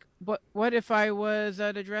 Like, what if I was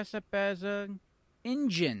to dress up as an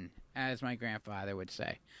Injun, as my grandfather would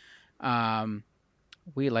say?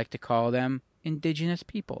 We like to call them indigenous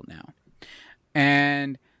people now.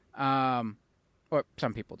 And, or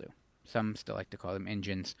some people do. Some still like to call them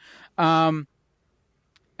Injuns. And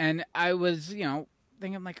I was,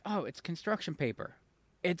 thinking like, oh, it's construction paper.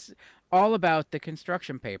 It's all about the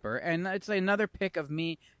construction paper. And it's another pic of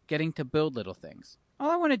me getting to build little things.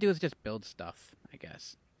 All I want to do is just build stuff, I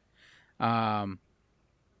guess.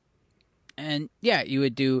 And yeah, you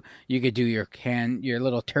could do your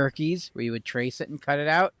little turkeys where you would trace it and cut it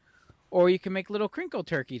out. Or you can make little crinkle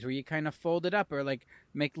turkeys where you kind of fold it up, or like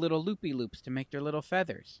make little loopy loops to make their little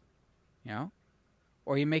feathers,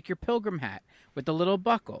 Or you make your pilgrim hat with the little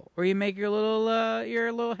buckle, or you make your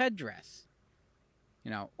little headdress,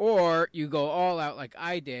 Or you go all out like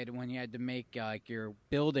I did when you had to make like your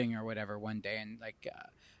building or whatever one day, and like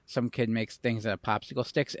some kid makes things out of popsicle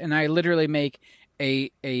sticks, and I literally make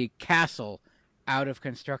a castle out of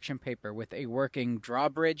construction paper with a working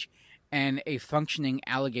drawbridge and a functioning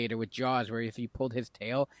alligator with jaws where if you pulled his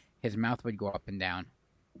tail, his mouth would go up and down.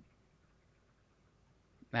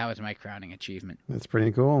 That was my crowning achievement. That's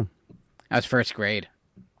pretty cool. I was first grade.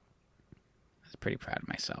 I was pretty proud of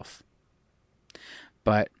myself.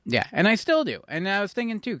 But yeah, and I still do. And I was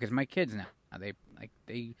thinking too, because my kids now,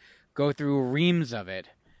 they go through reams of it,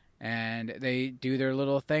 and they do their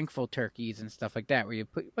little thankful turkeys and stuff like that, where you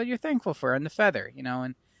put what you're thankful for on the feather,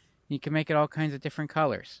 and you can make it all kinds of different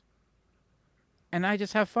colors. And I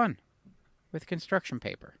just have fun with construction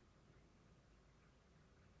paper.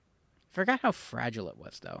 Forgot how fragile it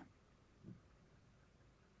was, though.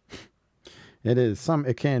 It is.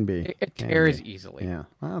 It can be. It tears easily. Yeah.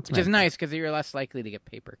 Well, which is nice because you're less likely to get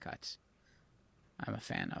paper cuts. I'm a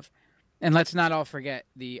fan of. And let's not all forget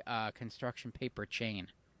the construction paper chain.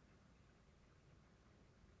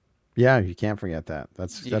 Yeah, you can't forget that.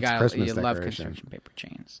 That's Christmas decoration. You love construction paper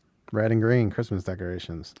chains. Red and green Christmas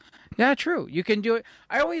decorations. Yeah, true. You can do it.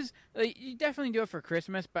 You definitely do it for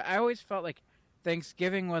Christmas, but I always felt like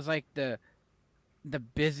Thanksgiving was like the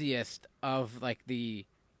busiest of like the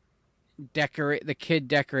kid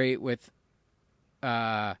decorate with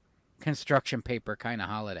construction paper kind of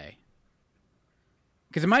holiday.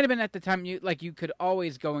 Because it might have been at the time you could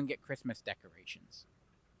always go and get Christmas decorations.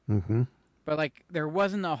 Mm-hmm. But like there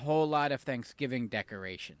wasn't a whole lot of Thanksgiving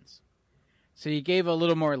decorations. So you gave a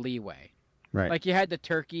little more leeway. Right. Like you had the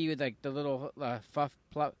turkey with like the little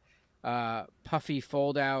puffy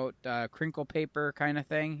fold out crinkle paper kind of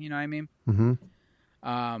thing, you know what I mean?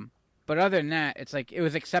 Mm-hmm. But other than that, it's like it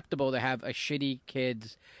was acceptable to have a shitty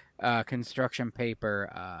kid's construction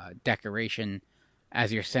paper decoration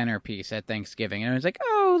as your centerpiece at Thanksgiving. And it was like,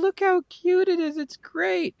 oh, look how cute it is. It's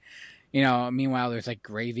great. Meanwhile, there's like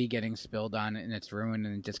gravy getting spilled on it and it's ruined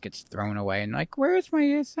and it just gets thrown away. And like, where's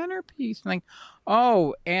my centerpiece? And like,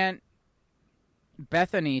 oh, Aunt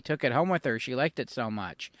Bethany took it home with her. She liked it so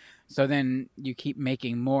much. So then you keep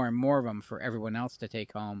making more and more of them for everyone else to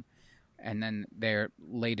take home. And then they're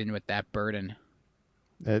laden with that burden.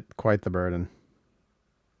 Quite the burden.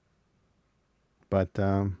 But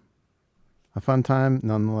a fun time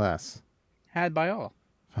nonetheless. Had by all.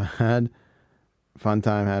 Fun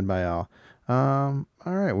time had by all. All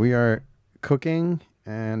right, we are cooking,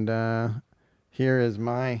 and here is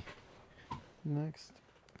my next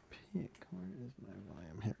pick. Where is my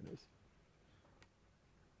volume? Here it is.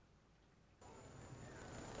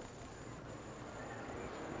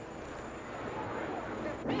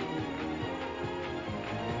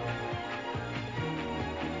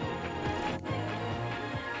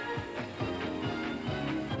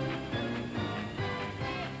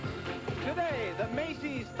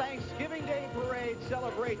 Macy's Thanksgiving Day Parade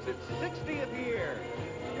celebrates its 60th year.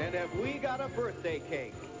 And have we got a birthday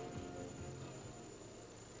cake?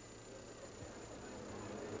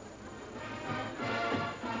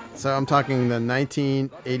 So I'm talking the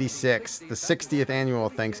 1986, the 60th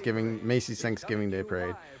annual Macy's Thanksgiving Day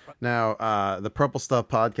Parade. Now, the Purple Stuff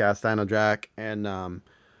podcast, I know Jack and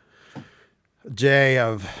Jay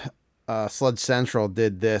of Sludge Central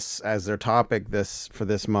did this as their topic for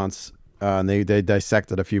this month's. And they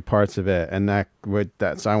dissected a few parts of it, and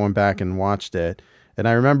so I went back and watched it, and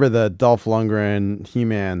I remember the Dolph Lundgren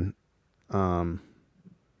He-Man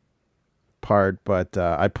part, but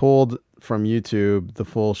I pulled from YouTube the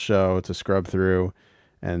full show to scrub through,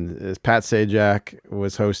 and as Pat Sajak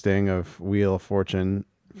was hosting of Wheel of Fortune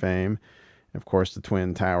fame, of course the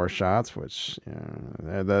Twin Tower shots, which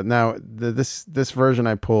this version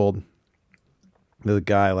I pulled, the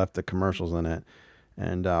guy left the commercials in it,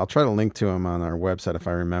 and I'll try to link to him on our website if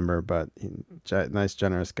I remember, but nice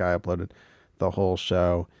generous guy, uploaded the whole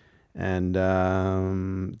show. And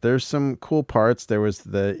there's some cool parts. There was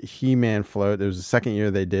the He-Man float. There was the second year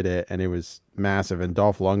they did it, and it was massive. And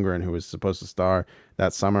Dolph Lundgren, who was supposed to star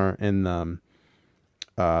that summer in the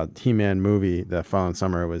He-Man movie the following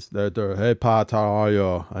summer, was hey Pat, how are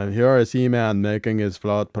you? And here is He-Man making his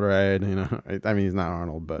float parade. You know, I mean he's not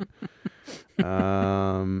Arnold, but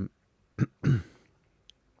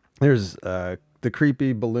there's the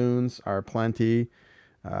creepy balloons are plenty.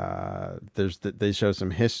 They show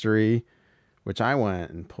some history, which I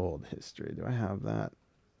went and pulled history. Do I have that?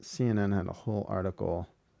 CNN had a whole article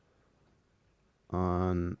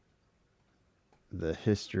on the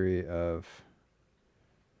history of,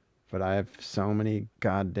 but I have so many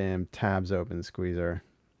goddamn tabs open, Squeezer.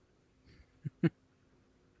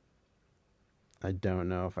 I don't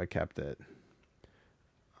know if I kept it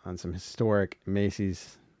on some historic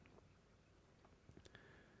Macy's.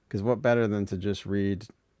 Because what better than to just read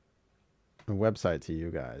a website to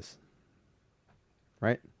you guys?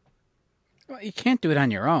 Right? Well, you can't do it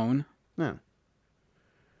on your own. No.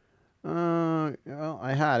 Well,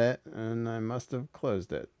 I had it, and I must have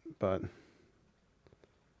closed it, but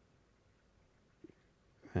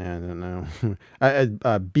I don't know.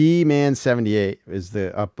 B-Man78 is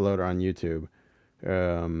the uploader on YouTube.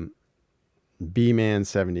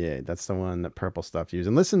 B-Man78. That's the one that Purple Stuff used.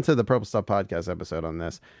 And listen to the Purple Stuff podcast episode on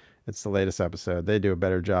this. It's the latest episode. They do a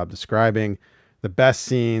better job describing the best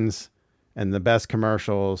scenes and the best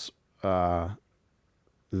commercials. The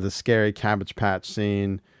scary Cabbage Patch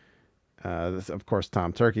scene. Of course,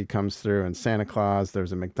 Tom Turkey comes through, and Santa Claus.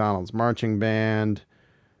 There's a McDonald's marching band.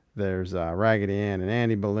 There's Raggedy Ann and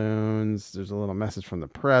Andy balloons. There's a little message from the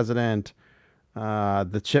president.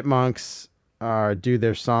 The Chipmunks do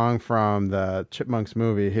their song from the Chipmunks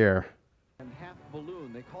movie here. And half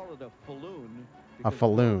balloon. They call it a falloon. A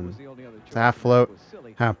falloon. It's half float,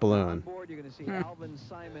 half balloon.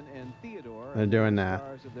 They're doing that.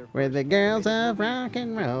 We're the girls of rock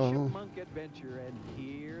and roll. Chipmunk adventure, and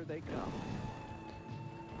here they come.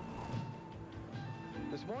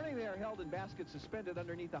 This morning they are held in baskets suspended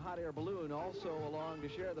underneath a hot air balloon. Also along to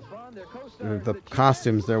share the fun, their co-stars. The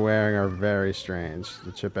costumes they're wearing are very strange.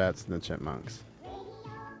 The Chipettes and the Chipmunks.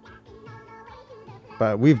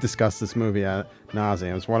 But we've discussed this movie ad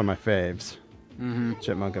nauseum. It's one of my faves. Mm-hmm.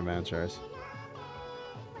 Chipmunk Adventures.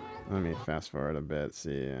 Let me fast forward a bit.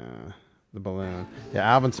 See the balloon. Yeah,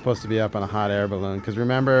 Alvin's supposed to be up on a hot air balloon. Because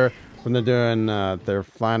remember when they're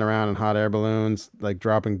flying around in hot air balloons, like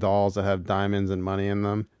dropping dolls that have diamonds and money in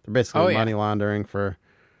them. They're basically money laundering for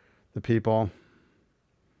the people.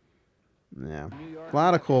 Yeah, a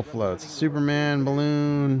lot of cool floats. Superman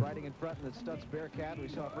balloon. Riding in front in the Stutz Bearcat, we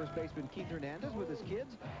saw first baseman Keith Hernandez with his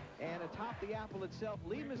kids, and atop the apple itself,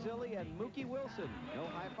 Lee Mazzilli and Mookie Wilson. No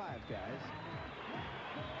high fives, guys.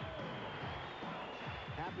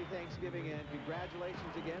 Happy Thanksgiving and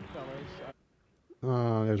congratulations again,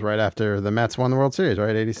 fellas. It was right after the Mets won the World Series,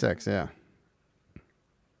 right? 86, yeah.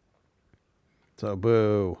 So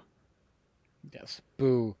boo. Yes,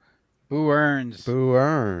 boo. Boo earns. Boo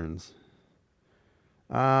earns.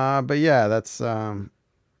 But yeah, that's I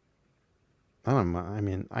don't know. I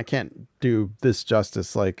mean, I can't do this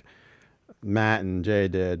justice like Matt and Jay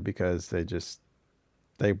did because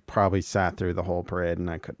they probably sat through the whole parade, and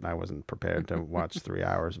I wasn't prepared to watch 3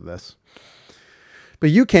 hours of this. But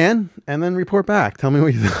you can, and then report back. Tell me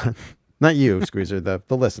what you thought. Not you, Squeezer, the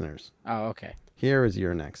listeners. Oh, okay. Here is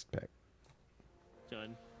your next pick.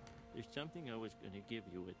 Son, there's something I was going to give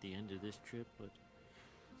you at the end of this trip, but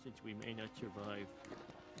since we may not survive,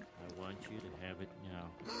 I want you to have it now.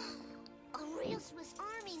 A real Swiss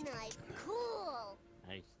Army knife. Cool.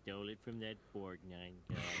 I stole it from that Borgnine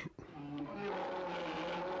guy.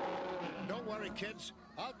 Don't worry, kids.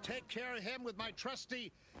 I'll take care of him with my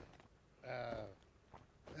trusty...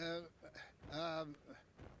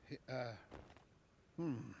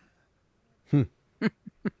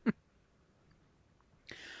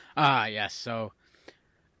 Yes. So,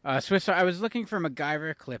 Swiss. I was looking for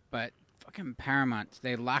MacGyver clip, but fucking Paramount,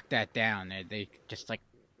 they locked that down. They just like,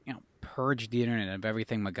 purged the internet of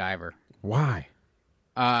everything MacGyver. Why?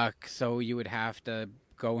 So you would have to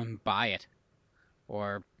go and buy it,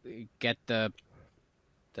 or get the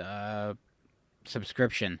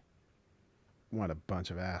subscription. What a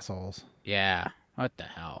bunch of assholes. Yeah. What the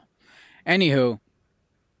hell? Anywho,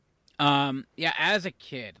 yeah, as a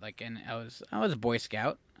kid, I was a Boy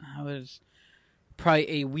Scout. I was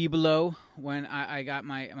probably a weebelo when I got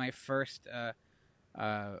my first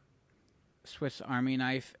Swiss Army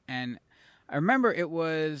knife, and I remember it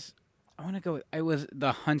was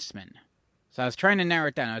the Huntsman. So I was trying to narrow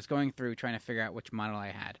it down. I was going through trying to figure out which model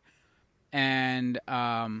I had, and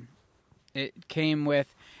it came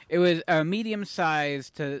with, it was a medium size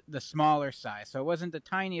to the smaller size, so it wasn't the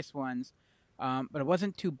tiniest ones. But it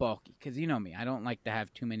wasn't too bulky, because you know me, I don't like to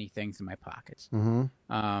have too many things in my pockets.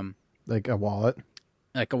 Mm-hmm. Like a wallet?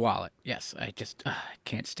 Like a wallet, yes. I just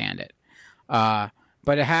can't stand it.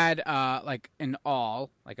 But it had like an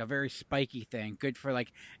awl, like a very spiky thing, good for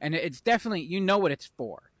and it's definitely, you know what it's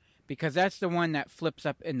for, because that's the one that flips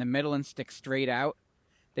up in the middle and sticks straight out.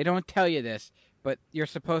 They don't tell you this, but you're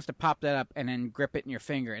supposed to pop that up and then grip it in your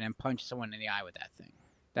finger and then punch someone in the eye with that thing.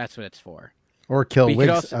 That's what it's for. Or kill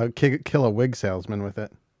a wig salesman with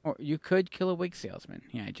it. Or you could kill a wig salesman.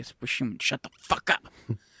 Yeah, I just wish him would shut the fuck up.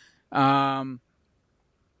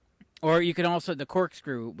 Or you could also, the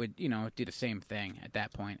corkscrew would, do the same thing at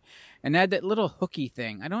that point. And had that little hooky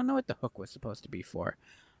thing. I don't know what the hook was supposed to be for.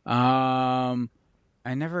 I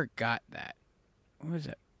never got that. What was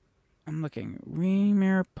it? I'm looking.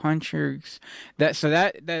 Reamer punchers. The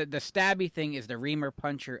stabby thing is the reamer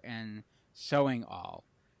puncher and sewing awl.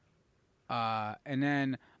 And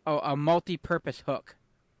then a multi-purpose hook.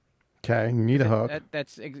 Okay, you need a hook.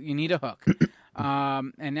 You need a hook.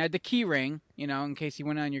 And had the key ring, in case you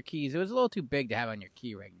went on your keys. It was a little too big to have on your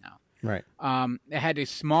key ring now. Right. It had a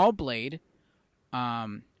small blade,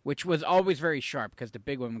 which was always very sharp because the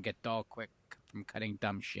big one would get dull quick from cutting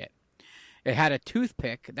dumb shit. It had a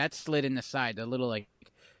toothpick that slid in the side. That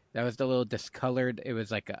was the little discolored. It was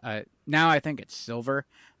like now I think it's silver.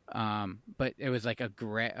 But it was like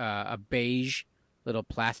a beige little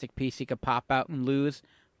plastic piece you could pop out and lose.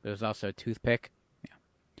 But it was also a toothpick. Yeah.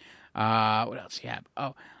 What else you have?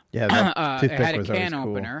 Oh, yeah, that toothpick it had a was can always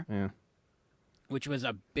cool. opener, Yeah. which was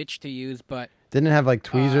a bitch to use. But didn't it have like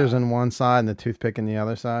tweezers on one side and the toothpick on the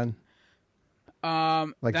other side?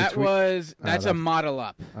 That's a model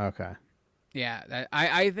up. Okay. Yeah,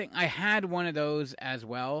 I think I had one of those as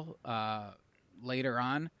well later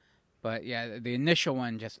on. But yeah, the initial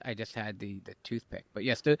one I just had the toothpick. But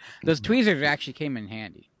yes, those tweezers actually came in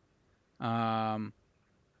handy.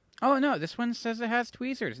 Oh no, this one says it has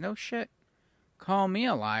tweezers. No shit. Call me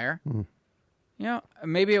a liar.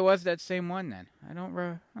 Maybe it was that same one then. I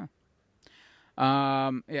don't.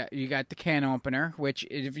 Yeah, you got the can opener, which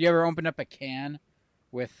if you ever open up a can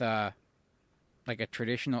with like a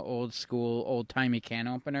traditional old school, old timey can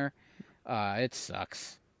opener, it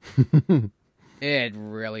sucks. It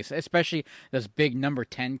really, especially those big number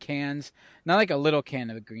 10 cans. Not like a little can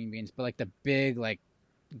of green beans, but like the big,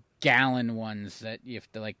 gallon ones that you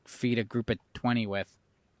have to feed a group of 20 with.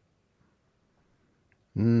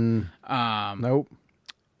 Nope.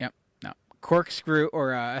 Yep. No. Corkscrew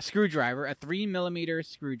or a screwdriver, a 3mm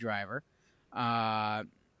screwdriver, flathead,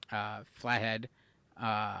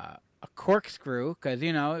 a corkscrew, because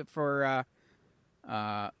for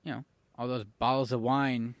all those bottles of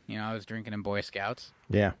wine, I was drinking in Boy Scouts.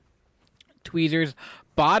 Yeah. Tweezers,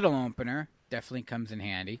 bottle opener definitely comes in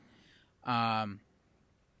handy.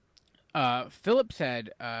 Phillips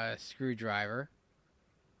head screwdriver.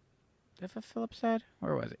 Did I have a Phillips head?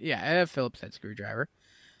 Where was it? Yeah, I have a Phillips head screwdriver.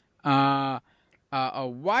 A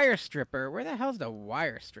wire stripper. Where the hell's the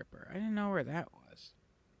wire stripper? I didn't know where that was.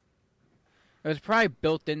 It was probably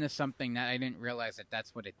built into something that I didn't realize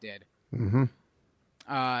that's what it did. Mm-hmm.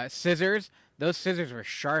 Scissors. Those scissors were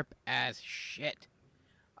sharp as shit.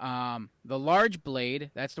 The large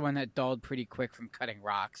blade. That's the one that dulled pretty quick from cutting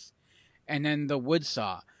rocks. And then the wood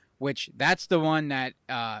saw, which that's the one that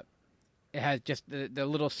it has just the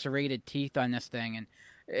little serrated teeth on this thing. And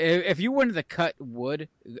if you wanted to cut wood,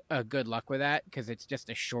 good luck with that, because it's just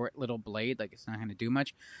a short little blade. It's not going to do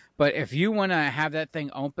much. But if you want to have that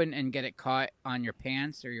thing open and get it caught on your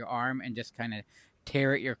pants or your arm and just kind of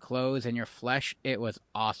tear at your clothes and your flesh, it was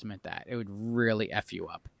awesome at that. It would really F you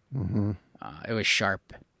up. Mm-hmm. It was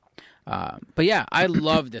sharp. But yeah, I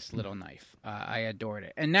love this little knife. I adored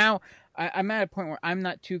it. And now I'm at a point where I'm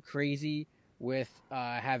not too crazy with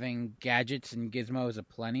having gadgets and gizmos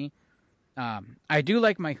aplenty. I do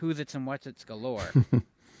like my Who's Its and What's Its galore.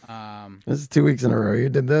 This is 2 weeks in a row you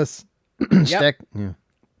did this. Shtick. Yeah.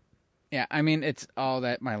 Yeah, I mean, it's all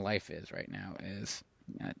that my life is right now is,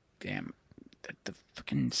 damn, the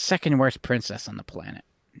fucking second worst princess on the planet.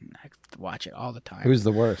 I have to watch it all the time. Who's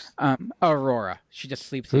the worst? Aurora. She just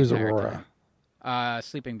sleeps the Who's entire Aurora? time.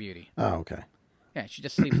 Sleeping Beauty. Oh, okay. Yeah, she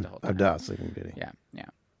just sleeps the whole time. I've done Sleeping Beauty. Yeah.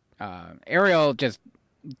 Ariel just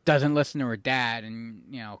doesn't listen to her dad and,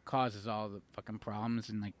 causes all the fucking problems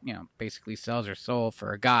and, basically sells her soul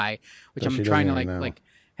for a guy, which But she I'm trying to, doesn't even know.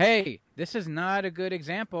 hey, this is not a good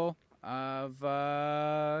example of,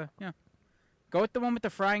 go with the one with the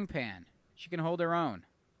frying pan. She can hold her own.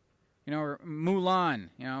 Or Mulan,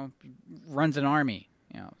 runs an army,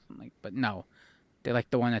 but no. They like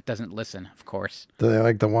the one that doesn't listen, of course. Do they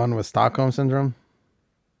like the one with Stockholm Syndrome?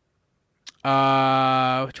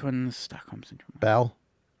 Which one's Stockholm Syndrome? Belle?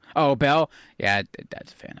 Oh, Belle? Yeah,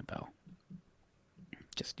 Dad's a fan of Belle.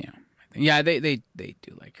 Just, yeah, they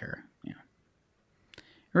do like her,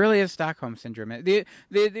 It really is Stockholm Syndrome.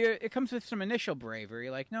 It comes with some initial bravery,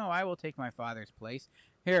 like, no, I will take my father's place.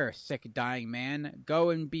 Here, sick, dying man,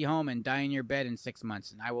 go and be home and die in your bed in 6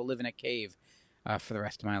 months, and I will live in a cave for the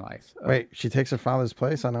rest of my life. Wait, she takes her father's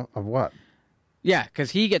place of what? Yeah,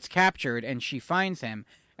 because he gets captured, and she finds him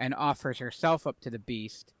and offers herself up to the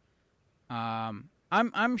beast.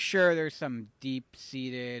 I'm sure there's some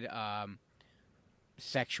deep-seated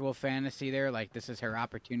sexual fantasy there, like this is her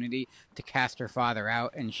opportunity to cast her father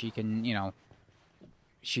out, and she can,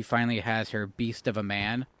 she finally has her beast of a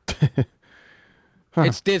man. Huh.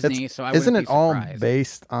 It's Disney, so I isn't wouldn't it be all surprised.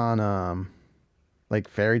 based on like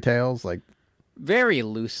fairy tales? Like Very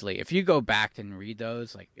loosely. If you go back and read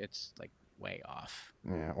those, it's way off.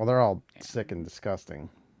 yeah, well, they're all sick and disgusting.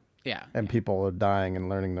 Yeah, and people are dying and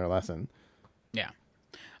learning their lesson. Yeah,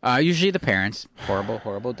 usually the parents.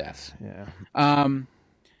 Horrible deaths. Yeah.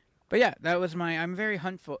 But yeah, that was I'm very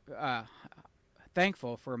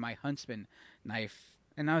thankful for my Huntsman knife,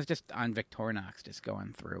 and I was just on Victorinox, just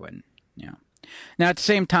going through and Now at the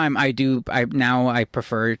same time, I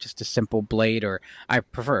prefer just a simple blade, or I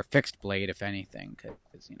prefer a fixed blade if anything, because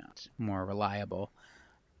it's more reliable.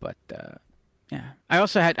 But yeah,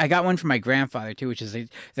 I got one from my grandfather too, which is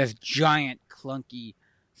this giant clunky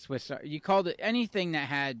Swiss. You called it anything that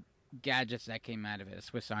had gadgets that came out of it. A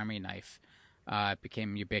Swiss Army knife. It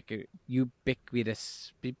became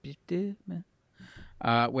ubiquitous with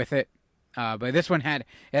it. But this one had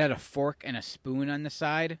a fork and a spoon on the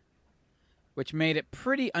side, which made it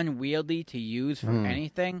pretty unwieldy to use for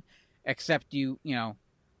anything, except you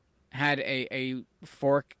had a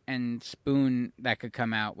fork and spoon that could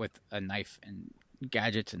come out with a knife and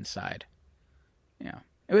gadgets inside.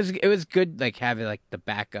 It was good, having the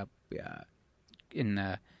backup in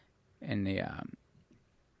the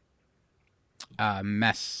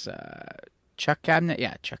mess chuck cabinet.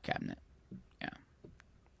 Yeah, chuck cabinet. Yeah.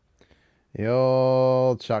 The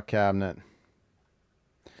old chuck cabinet.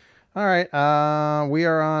 All right, we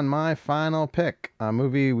are on my final pick, a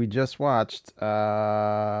movie we just watched,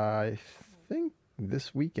 I think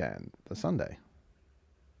this weekend, the Sunday.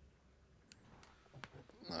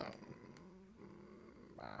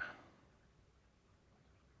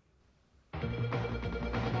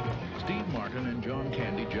 Steve Martin and John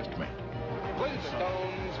Candy just met.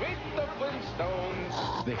 Flintstones, meet the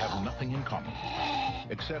Flintstones. They have nothing in common,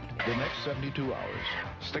 except the next 72 hours.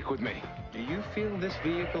 Stick with me. Do you feel this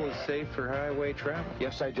vehicle is safe for highway travel?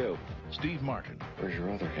 Yes, I do. Steve Martin. Where's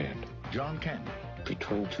your other hand? John Candy.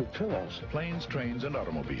 Between two pillows. Planes, trains, and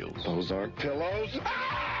automobiles. Those aren't pillows.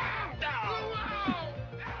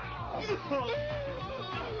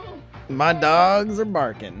 My dogs are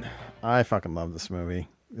barking. I fucking love this movie.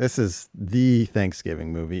 This is the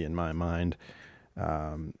Thanksgiving movie in my mind.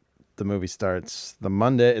 The movie starts the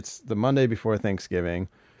Monday. It's the Monday before Thanksgiving.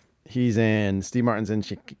 Steve Martin's in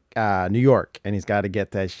New York, and he's got to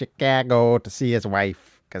get to Chicago to see his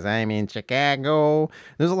wife, because I'm in Chicago.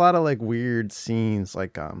 There's a lot of weird scenes,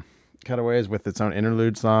 cutaways with its own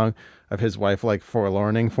interlude song of his wife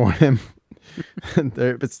forlorning for him.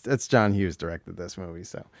 It's John Hughes directed this movie,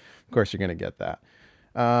 so of course you're gonna get that.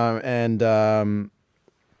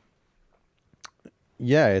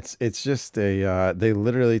 Yeah, it's just they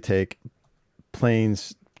literally take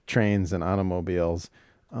planes, trains, and automobiles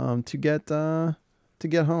to get home.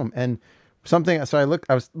 And something. So I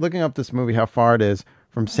was looking up this movie, how far it is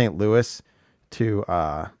from St. Louis to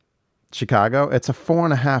Chicago. It's a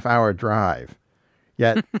 4.5 hour drive.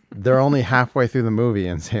 Yet they're only halfway through the movie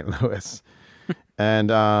in St. Louis. And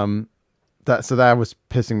that was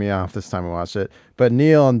pissing me off this time I watched it. But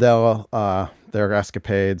Neil and Del, their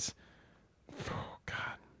escapades, oh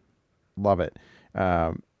God, love it.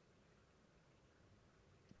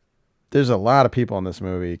 There's a lot of people in this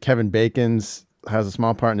movie. Kevin Bacon's has a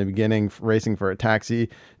small part in the beginning, racing for a taxi.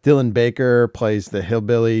 Dylan Baker plays the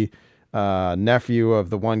hillbilly nephew of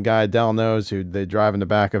the one guy Del knows, who they drive in the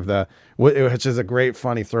back of which is a great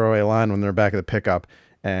funny throwaway line when they're back of the pickup.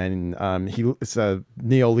 And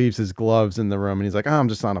Neil leaves his gloves in the room, and he's like, "Oh, I'm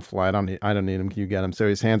just on a flight. I don't need them. Can you get them?" So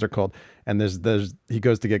his hands are cold, and he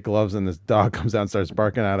goes to get gloves, and this dog comes out and starts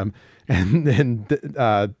barking at him, and then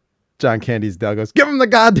John Candy's Del goes, "Give him the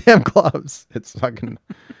goddamn gloves!" It's fucking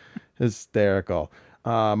hysterical.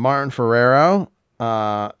 Martin Ferrero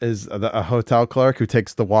is a hotel clerk who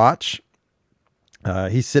takes the watch.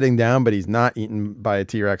 He's sitting down, but he's not eaten by a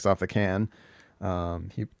T-Rex off the can.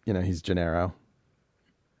 He's Gennaro.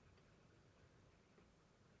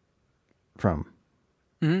 From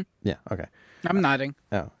yeah, okay. I'm nodding.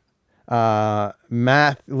 Oh,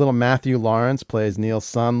 little Matthew Lawrence plays Neil's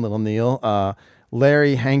son, little Neil.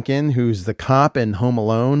 Larry Hankin, who's the cop in Home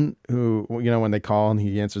Alone, who when they call and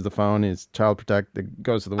he answers the phone, his child protector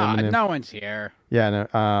goes to the woman. No one's here. Yeah,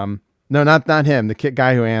 no, not him. The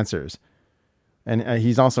guy who answers, and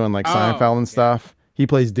he's also in like Seinfeld and stuff. He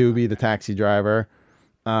plays Doobie, the taxi driver.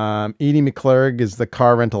 Edie McClurg is the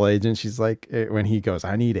car rental agent. She's like, when he goes,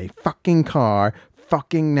 "I need a fucking car,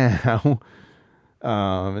 fucking now."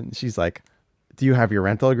 And she's like, "Do you have your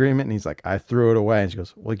rental agreement?" And he's like, "I threw it away." And she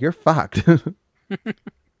goes, "Well, you're fucked."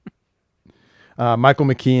 Michael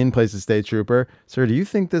McKean plays the state trooper. "Sir, do you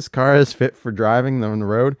think this car is fit for driving on the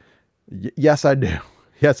road?" Yes, I do.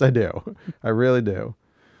 Yes, I do. I really do.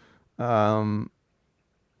 Yeah,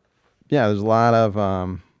 there's a lot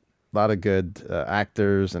of good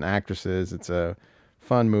actors and actresses. It's a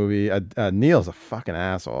fun movie. Neil's a fucking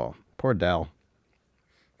asshole. Poor Del.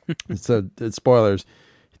 So it's spoilers.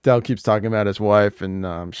 Del keeps talking about his wife,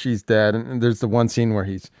 and she's dead. And there's the one scene where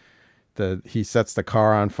he sets the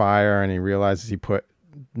car on fire, and Neil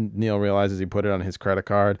realizes he put it on his credit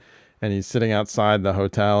card, and he's sitting outside the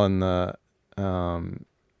hotel in the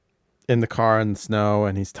car in the snow,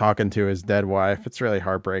 and he's talking to his dead wife. It's really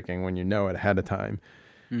heartbreaking when you know it ahead of time.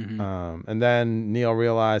 Mm-hmm. And then Neil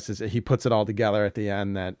realizes, he puts it all together at the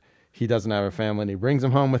end, that he doesn't have a family, and he brings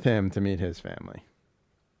him home with him to meet his family.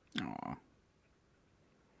 Aww.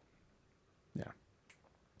 Yeah.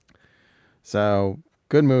 So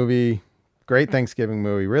good movie, great Thanksgiving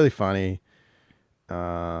movie, really funny.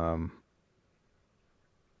 I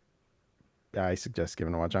suggest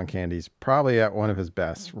giving it a watch. John Candy's probably at one of his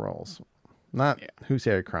best roles. Not Who's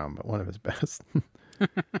Harry Crumb, but one of his best.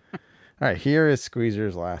 All right, here is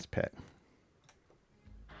Squeezer's last pick.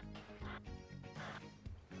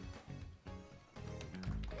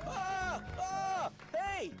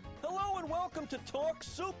 Hey! Hello and welcome to Talk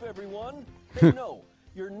Soup, everyone. Hey, no,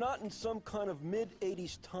 you're not in some kind of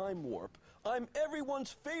mid-'80s time warp. I'm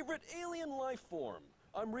everyone's favorite alien life form.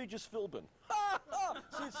 I'm Regis Philbin.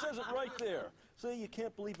 See, it says it right there. Say you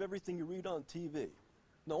can't believe everything you read on TV.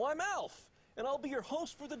 No, I'm Alf, and I'll be your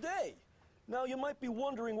host for the day. Now, you might be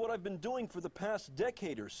wondering what I've been doing for the past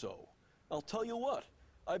decade or so. I'll tell you what.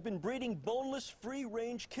 I've been breeding boneless,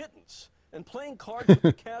 free-range kittens and playing cards with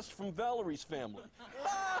the cast from Valerie's Family.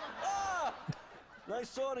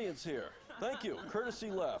 Nice audience here. Thank you.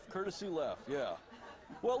 Courtesy laugh, yeah.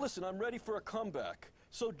 Well, listen, I'm ready for a comeback.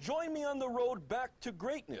 So join me on the road back to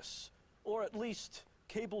greatness, or at least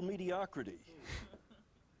cable mediocrity.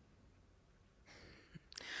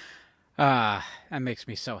 That makes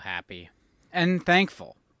me so happy. And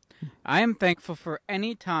thankful. I am thankful for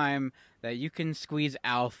any time that you can squeeze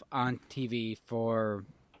Alf on TV for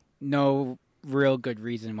no real good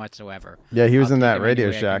reason whatsoever. Yeah, he was in that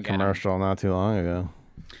Radio Shack commercial not too long ago.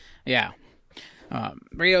 Yeah.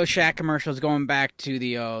 Radio Shack commercials going back to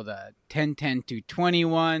the 10-10 to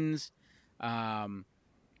 21s. 10-10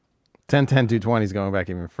 to 20 is going back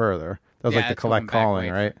even further. That was like the Collect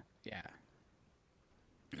Calling, right? Yeah.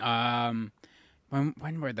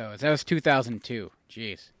 When were those? That was 2002.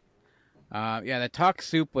 Jeez. Yeah, the Talk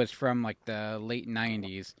Soup was from like the late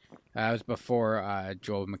 90s. That was before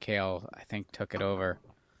Joel McHale, I think, took it over.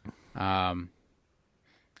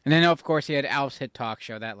 And then, of course, he had Alf's hit talk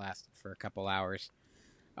show. That lasted for a couple hours.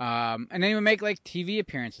 And then he would make like TV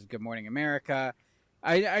appearances. Good Morning America.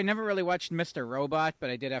 I never really watched Mr. Robot, but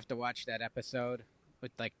I did have to watch that episode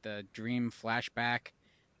with like the dream flashback.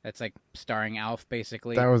 That's like starring Alf,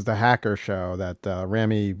 basically. That was the hacker show that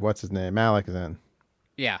Rami, what's his name, Malek is in.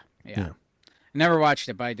 Yeah. Never watched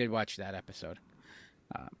it, but I did watch that episode.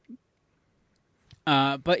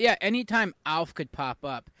 But yeah, anytime Alf could pop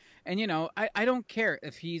up, and I don't care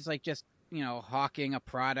if he's like just hawking a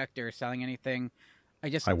product or selling anything.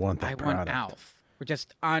 I want Alf. We're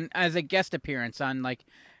just on as a guest appearance on like,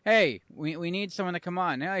 hey, we need someone to come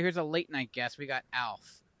on. Now here's a late night guest. We got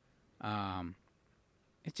Alf.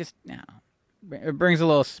 It just it brings a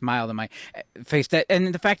little smile to my face.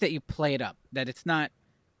 And the fact that you play it up, that it's not.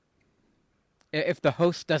 If the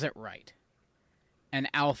host does it right, and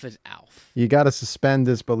Alf is Alf. You got to suspend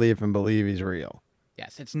disbelief and believe he's real.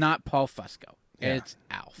 Yes, it's not Paul Fusco. Yeah. It's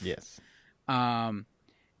Alf. Yes. And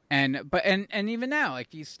even now, like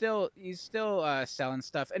he's still selling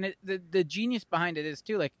stuff, and the genius behind it is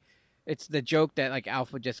too, like it's the joke that like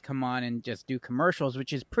Alf would just come on and just do commercials,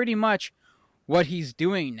 which is pretty much what he's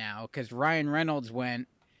doing now, because Ryan Reynolds went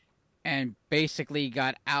and basically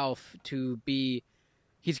got Alf to be.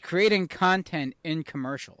 He's creating content in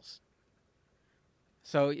commercials.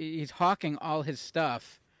 So he's hawking all his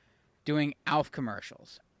stuff, doing Alf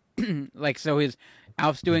commercials.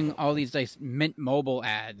 Alf's doing all these like Mint Mobile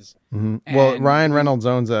ads. Mm-hmm. Well, Ryan Reynolds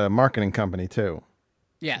owns a marketing company too.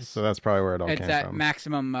 Yes. So that's probably where it all came at from.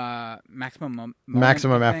 Maximum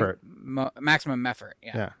Effort. Maximum Effort.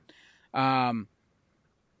 Yeah.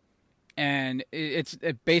 And it's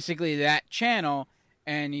basically that channel.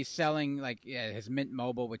 And he's selling his Mint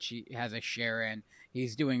Mobile, which he has a share in.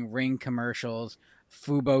 He's doing Ring commercials,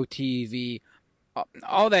 Fubo TV,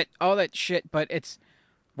 all that shit. But it's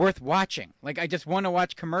worth watching. Like I just want to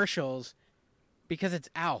watch commercials because it's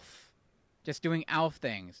Alf, just doing Alf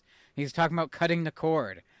things. He's talking about cutting the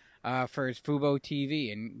cord for his Fubo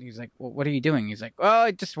TV, and he's like, "Well, what are you doing?" He's like, "Well,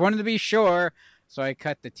 I just wanted to be sure, so I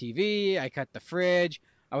cut the TV, I cut the fridge.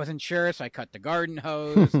 I wasn't sure, so I cut the garden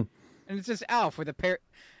hose." And it's just Alf with a pair,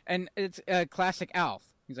 and it's a classic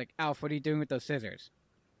Alf. He's like, "Alf, what are you doing with those scissors?"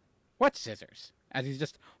 "What scissors?" As he's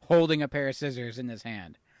just holding a pair of scissors in his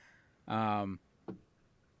hand. And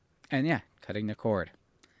yeah, cutting the cord.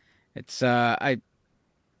 It's I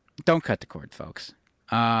don't cut the cord, folks.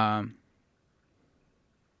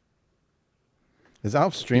 Is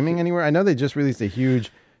Alf streaming anywhere? I know they just released a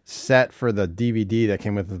huge set for the DVD that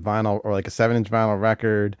came with the vinyl, or like a 7-inch vinyl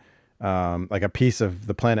record. Like a piece of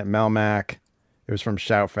the Planet Melmac. It was from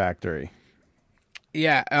Shout Factory.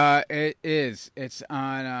 Yeah, it is. It's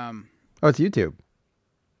on. Oh, it's YouTube.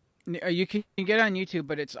 You can get it on YouTube,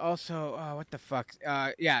 but it's also what the fuck?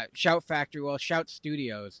 Yeah, Shout Factory. Well, Shout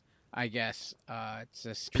Studios, I guess. It's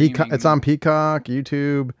a streaming... Peacock. It's on Peacock,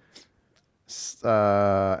 YouTube,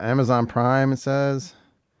 Amazon Prime. It says,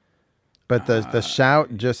 but the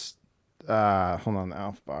Shout just hold on, the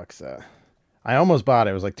Alf box set. I almost bought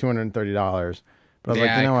it. It was like $230, but I was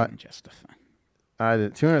like, you know what? Justify. I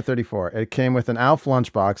did $234. It came with an Alf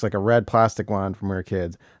lunchbox, like a red plastic one from when we were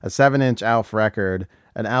kids, a 7-inch Alf record,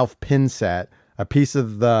 an Alf pin set, a piece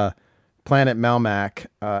of the Planet Melmac,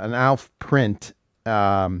 an Alf print,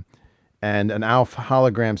 and an Alf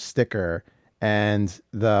hologram sticker. And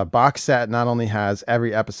the box set not only has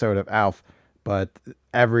every episode of Alf, but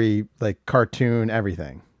every like cartoon,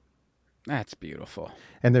 everything. That's beautiful.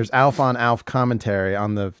 And there's Alf on Alf commentary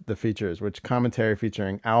on the features, which commentary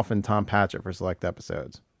featuring Alf and Tom Patchett for select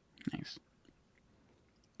episodes. Nice.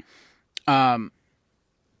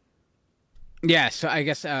 Yeah, so I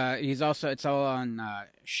guess it's all on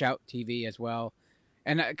Shout TV as well.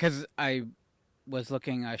 And because I was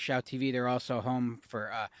looking Shout TV, they're also home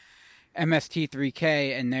for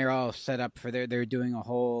MST3K, and they're all set up for they're doing a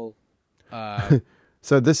whole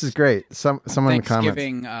so this is great. Someone in the comments.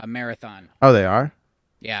 Thanksgiving marathon. Oh, they are?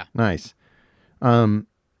 Yeah. Nice. Someone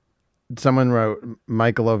wrote,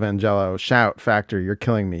 Michael Ovangelo, Shout Factory, you're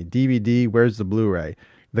killing me. DVD, where's the Blu-ray?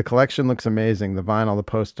 The collection looks amazing. The vinyl, the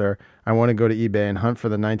poster. I want to go to eBay and hunt for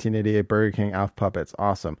the 1988 Burger King Alf puppets.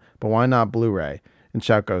 Awesome. But why not Blu-ray? And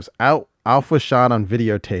Shout goes, Alf was shot on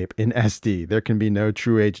videotape in SD. There can be no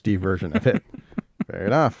true HD version of it. Fair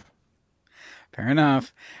enough. Fair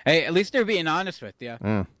enough. Hey, at least they're being honest with you.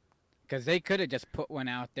 Mm. Because they could have just put one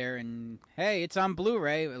out there and, hey, it's on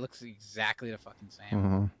Blu-ray. It looks exactly the fucking same.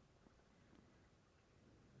 Mm-hmm.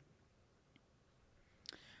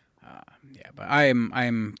 Yeah, but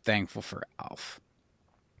I'm thankful for Alf.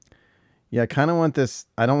 Yeah, I kind of want this.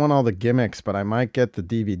 I don't want all the gimmicks, but I might get the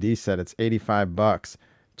DVD set. It's $85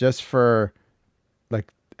 just for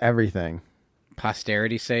like everything.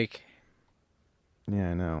 Posterity's sake.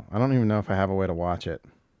 Yeah, I know. I don't even know if I have a way to watch it.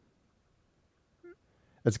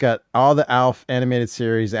 It's got all the Alf animated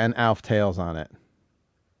series and Alf Tales on it.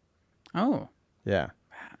 Oh. Yeah.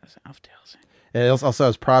 That's Alf Tales. It also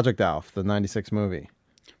has Project Alf, the '96 movie.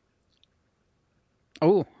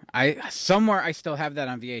 Oh, I still have that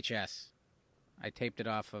on VHS. I taped it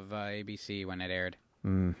off of ABC when it aired.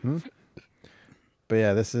 Mm-hmm. But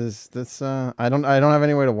yeah, this. I don't have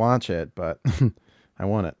any way to watch it, but I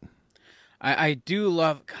want it. I do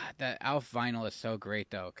love that Alf vinyl is so great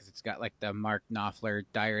though, because it's got like the Mark Knopfler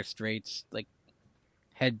Dire Straits like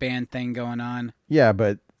headband thing going on. Yeah,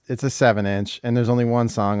 but it's a 7-inch, and there's only one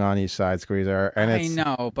song on each side, Squeezer, and I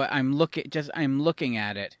know, but I'm looking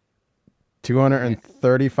at it.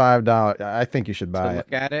 $235. I think you should buy it.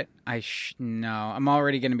 Look at it. No, I'm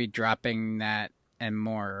already going to be dropping that and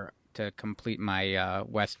more to complete my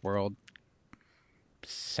Westworld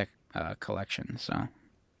collection. So,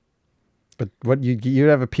 but what you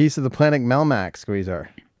have a piece of the Planet Melmac, Squeezer.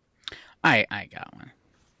 I got one.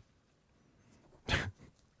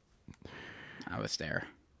 I was there.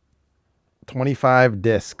 25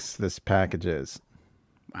 discs. This package is.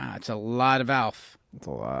 Wow, it's a lot of Alf. It's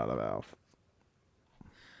a lot of Alf.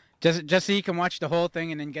 Just so you can watch the whole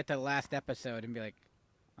thing and then get to the last episode and be like,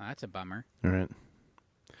 oh, that's a bummer. All right.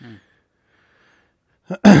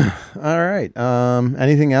 All right.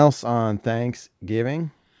 Anything else on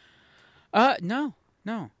Thanksgiving? No.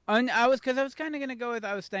 I was kind of gonna go with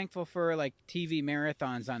I was thankful for like TV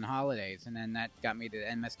marathons on holidays, and then that got me to the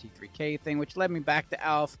MST3K thing, which led me back to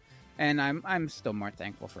Alf, and I'm still more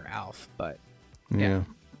thankful for Alf, but yeah.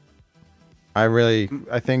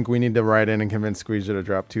 I think we need to write in and convince Squeezer to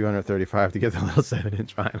drop $235 to get the little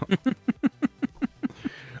 7-inch vinyl.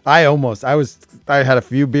 I had a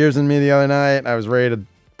few beers in me the other night. I was ready to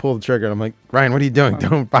pull the trigger, and I'm like, Ryan, what are you doing?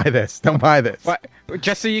 Don't buy this. Don't buy this. What?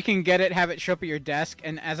 Just so you can get it, have it show up at your desk,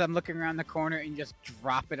 and as I'm looking around the corner, and just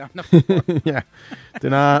drop it on the floor. Yeah. Do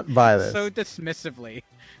not buy this. So dismissively.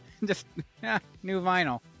 Just, new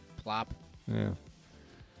vinyl. Plop. Yeah.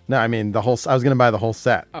 No, I mean I was going to buy the whole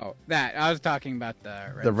set. Oh, that. I was talking about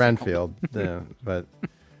the Renfield. Yeah, but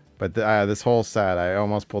this whole set, I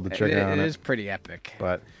almost pulled the trigger on it. It is pretty epic.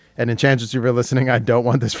 But and Enchantress, if you're listening, I don't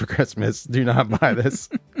want this for Christmas. Do not buy this.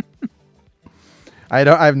 I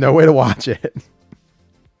have no way to watch it.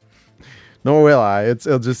 Nor will I.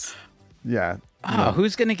 It'll just, yeah. Oh,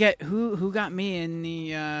 who's gonna get who got me in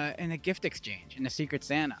the gift exchange in the Secret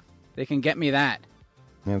Santa? They can get me that.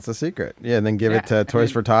 Yeah, it's a secret. Yeah, and then give it to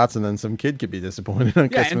Toys for Tots, and then some kid could be disappointed on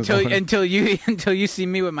Christmas morning. until you see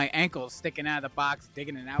me with my ankles sticking out of the box,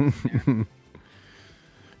 digging it out from there.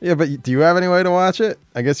 Yeah, but do you have any way to watch it?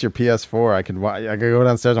 I guess your PS4. I could go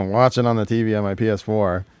downstairs and watch it on the TV on my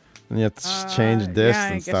PS4, and you have to change discs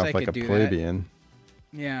and stuff like a plebeian.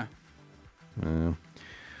 Yeah. Yeah.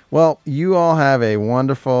 Well, you all have a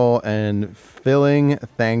wonderful and filling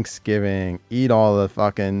Thanksgiving. Eat all the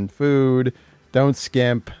fucking food. Don't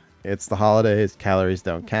skimp. It's the holidays. Calories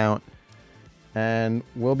don't count. And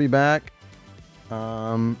we'll be back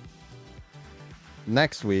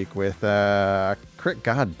next week with a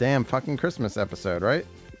goddamn fucking Christmas episode, right?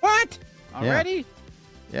 What? Already?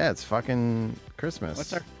 Yeah, it's fucking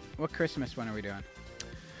Christmas. What Christmas one are we doing?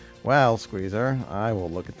 Well, Squeezer, I will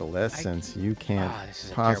look at the list since you can't this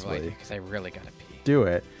is a possibly terrible idea because I really gotta pee. Do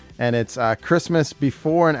it. And it's Christmas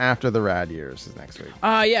before and after the rad years is next week.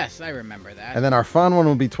 Yes, I remember that. And then our fun one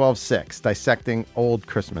will be 12/6, dissecting old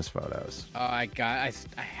Christmas photos. Oh, I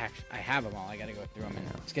have them all. I gotta go through them.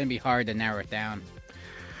 Yeah. It's gonna be hard to narrow it down.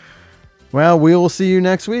 Well, we will see you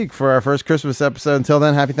next week for our first Christmas episode. Until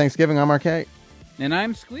then, happy Thanksgiving. I'm RK. And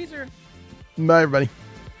I'm Squeezer. Bye, everybody.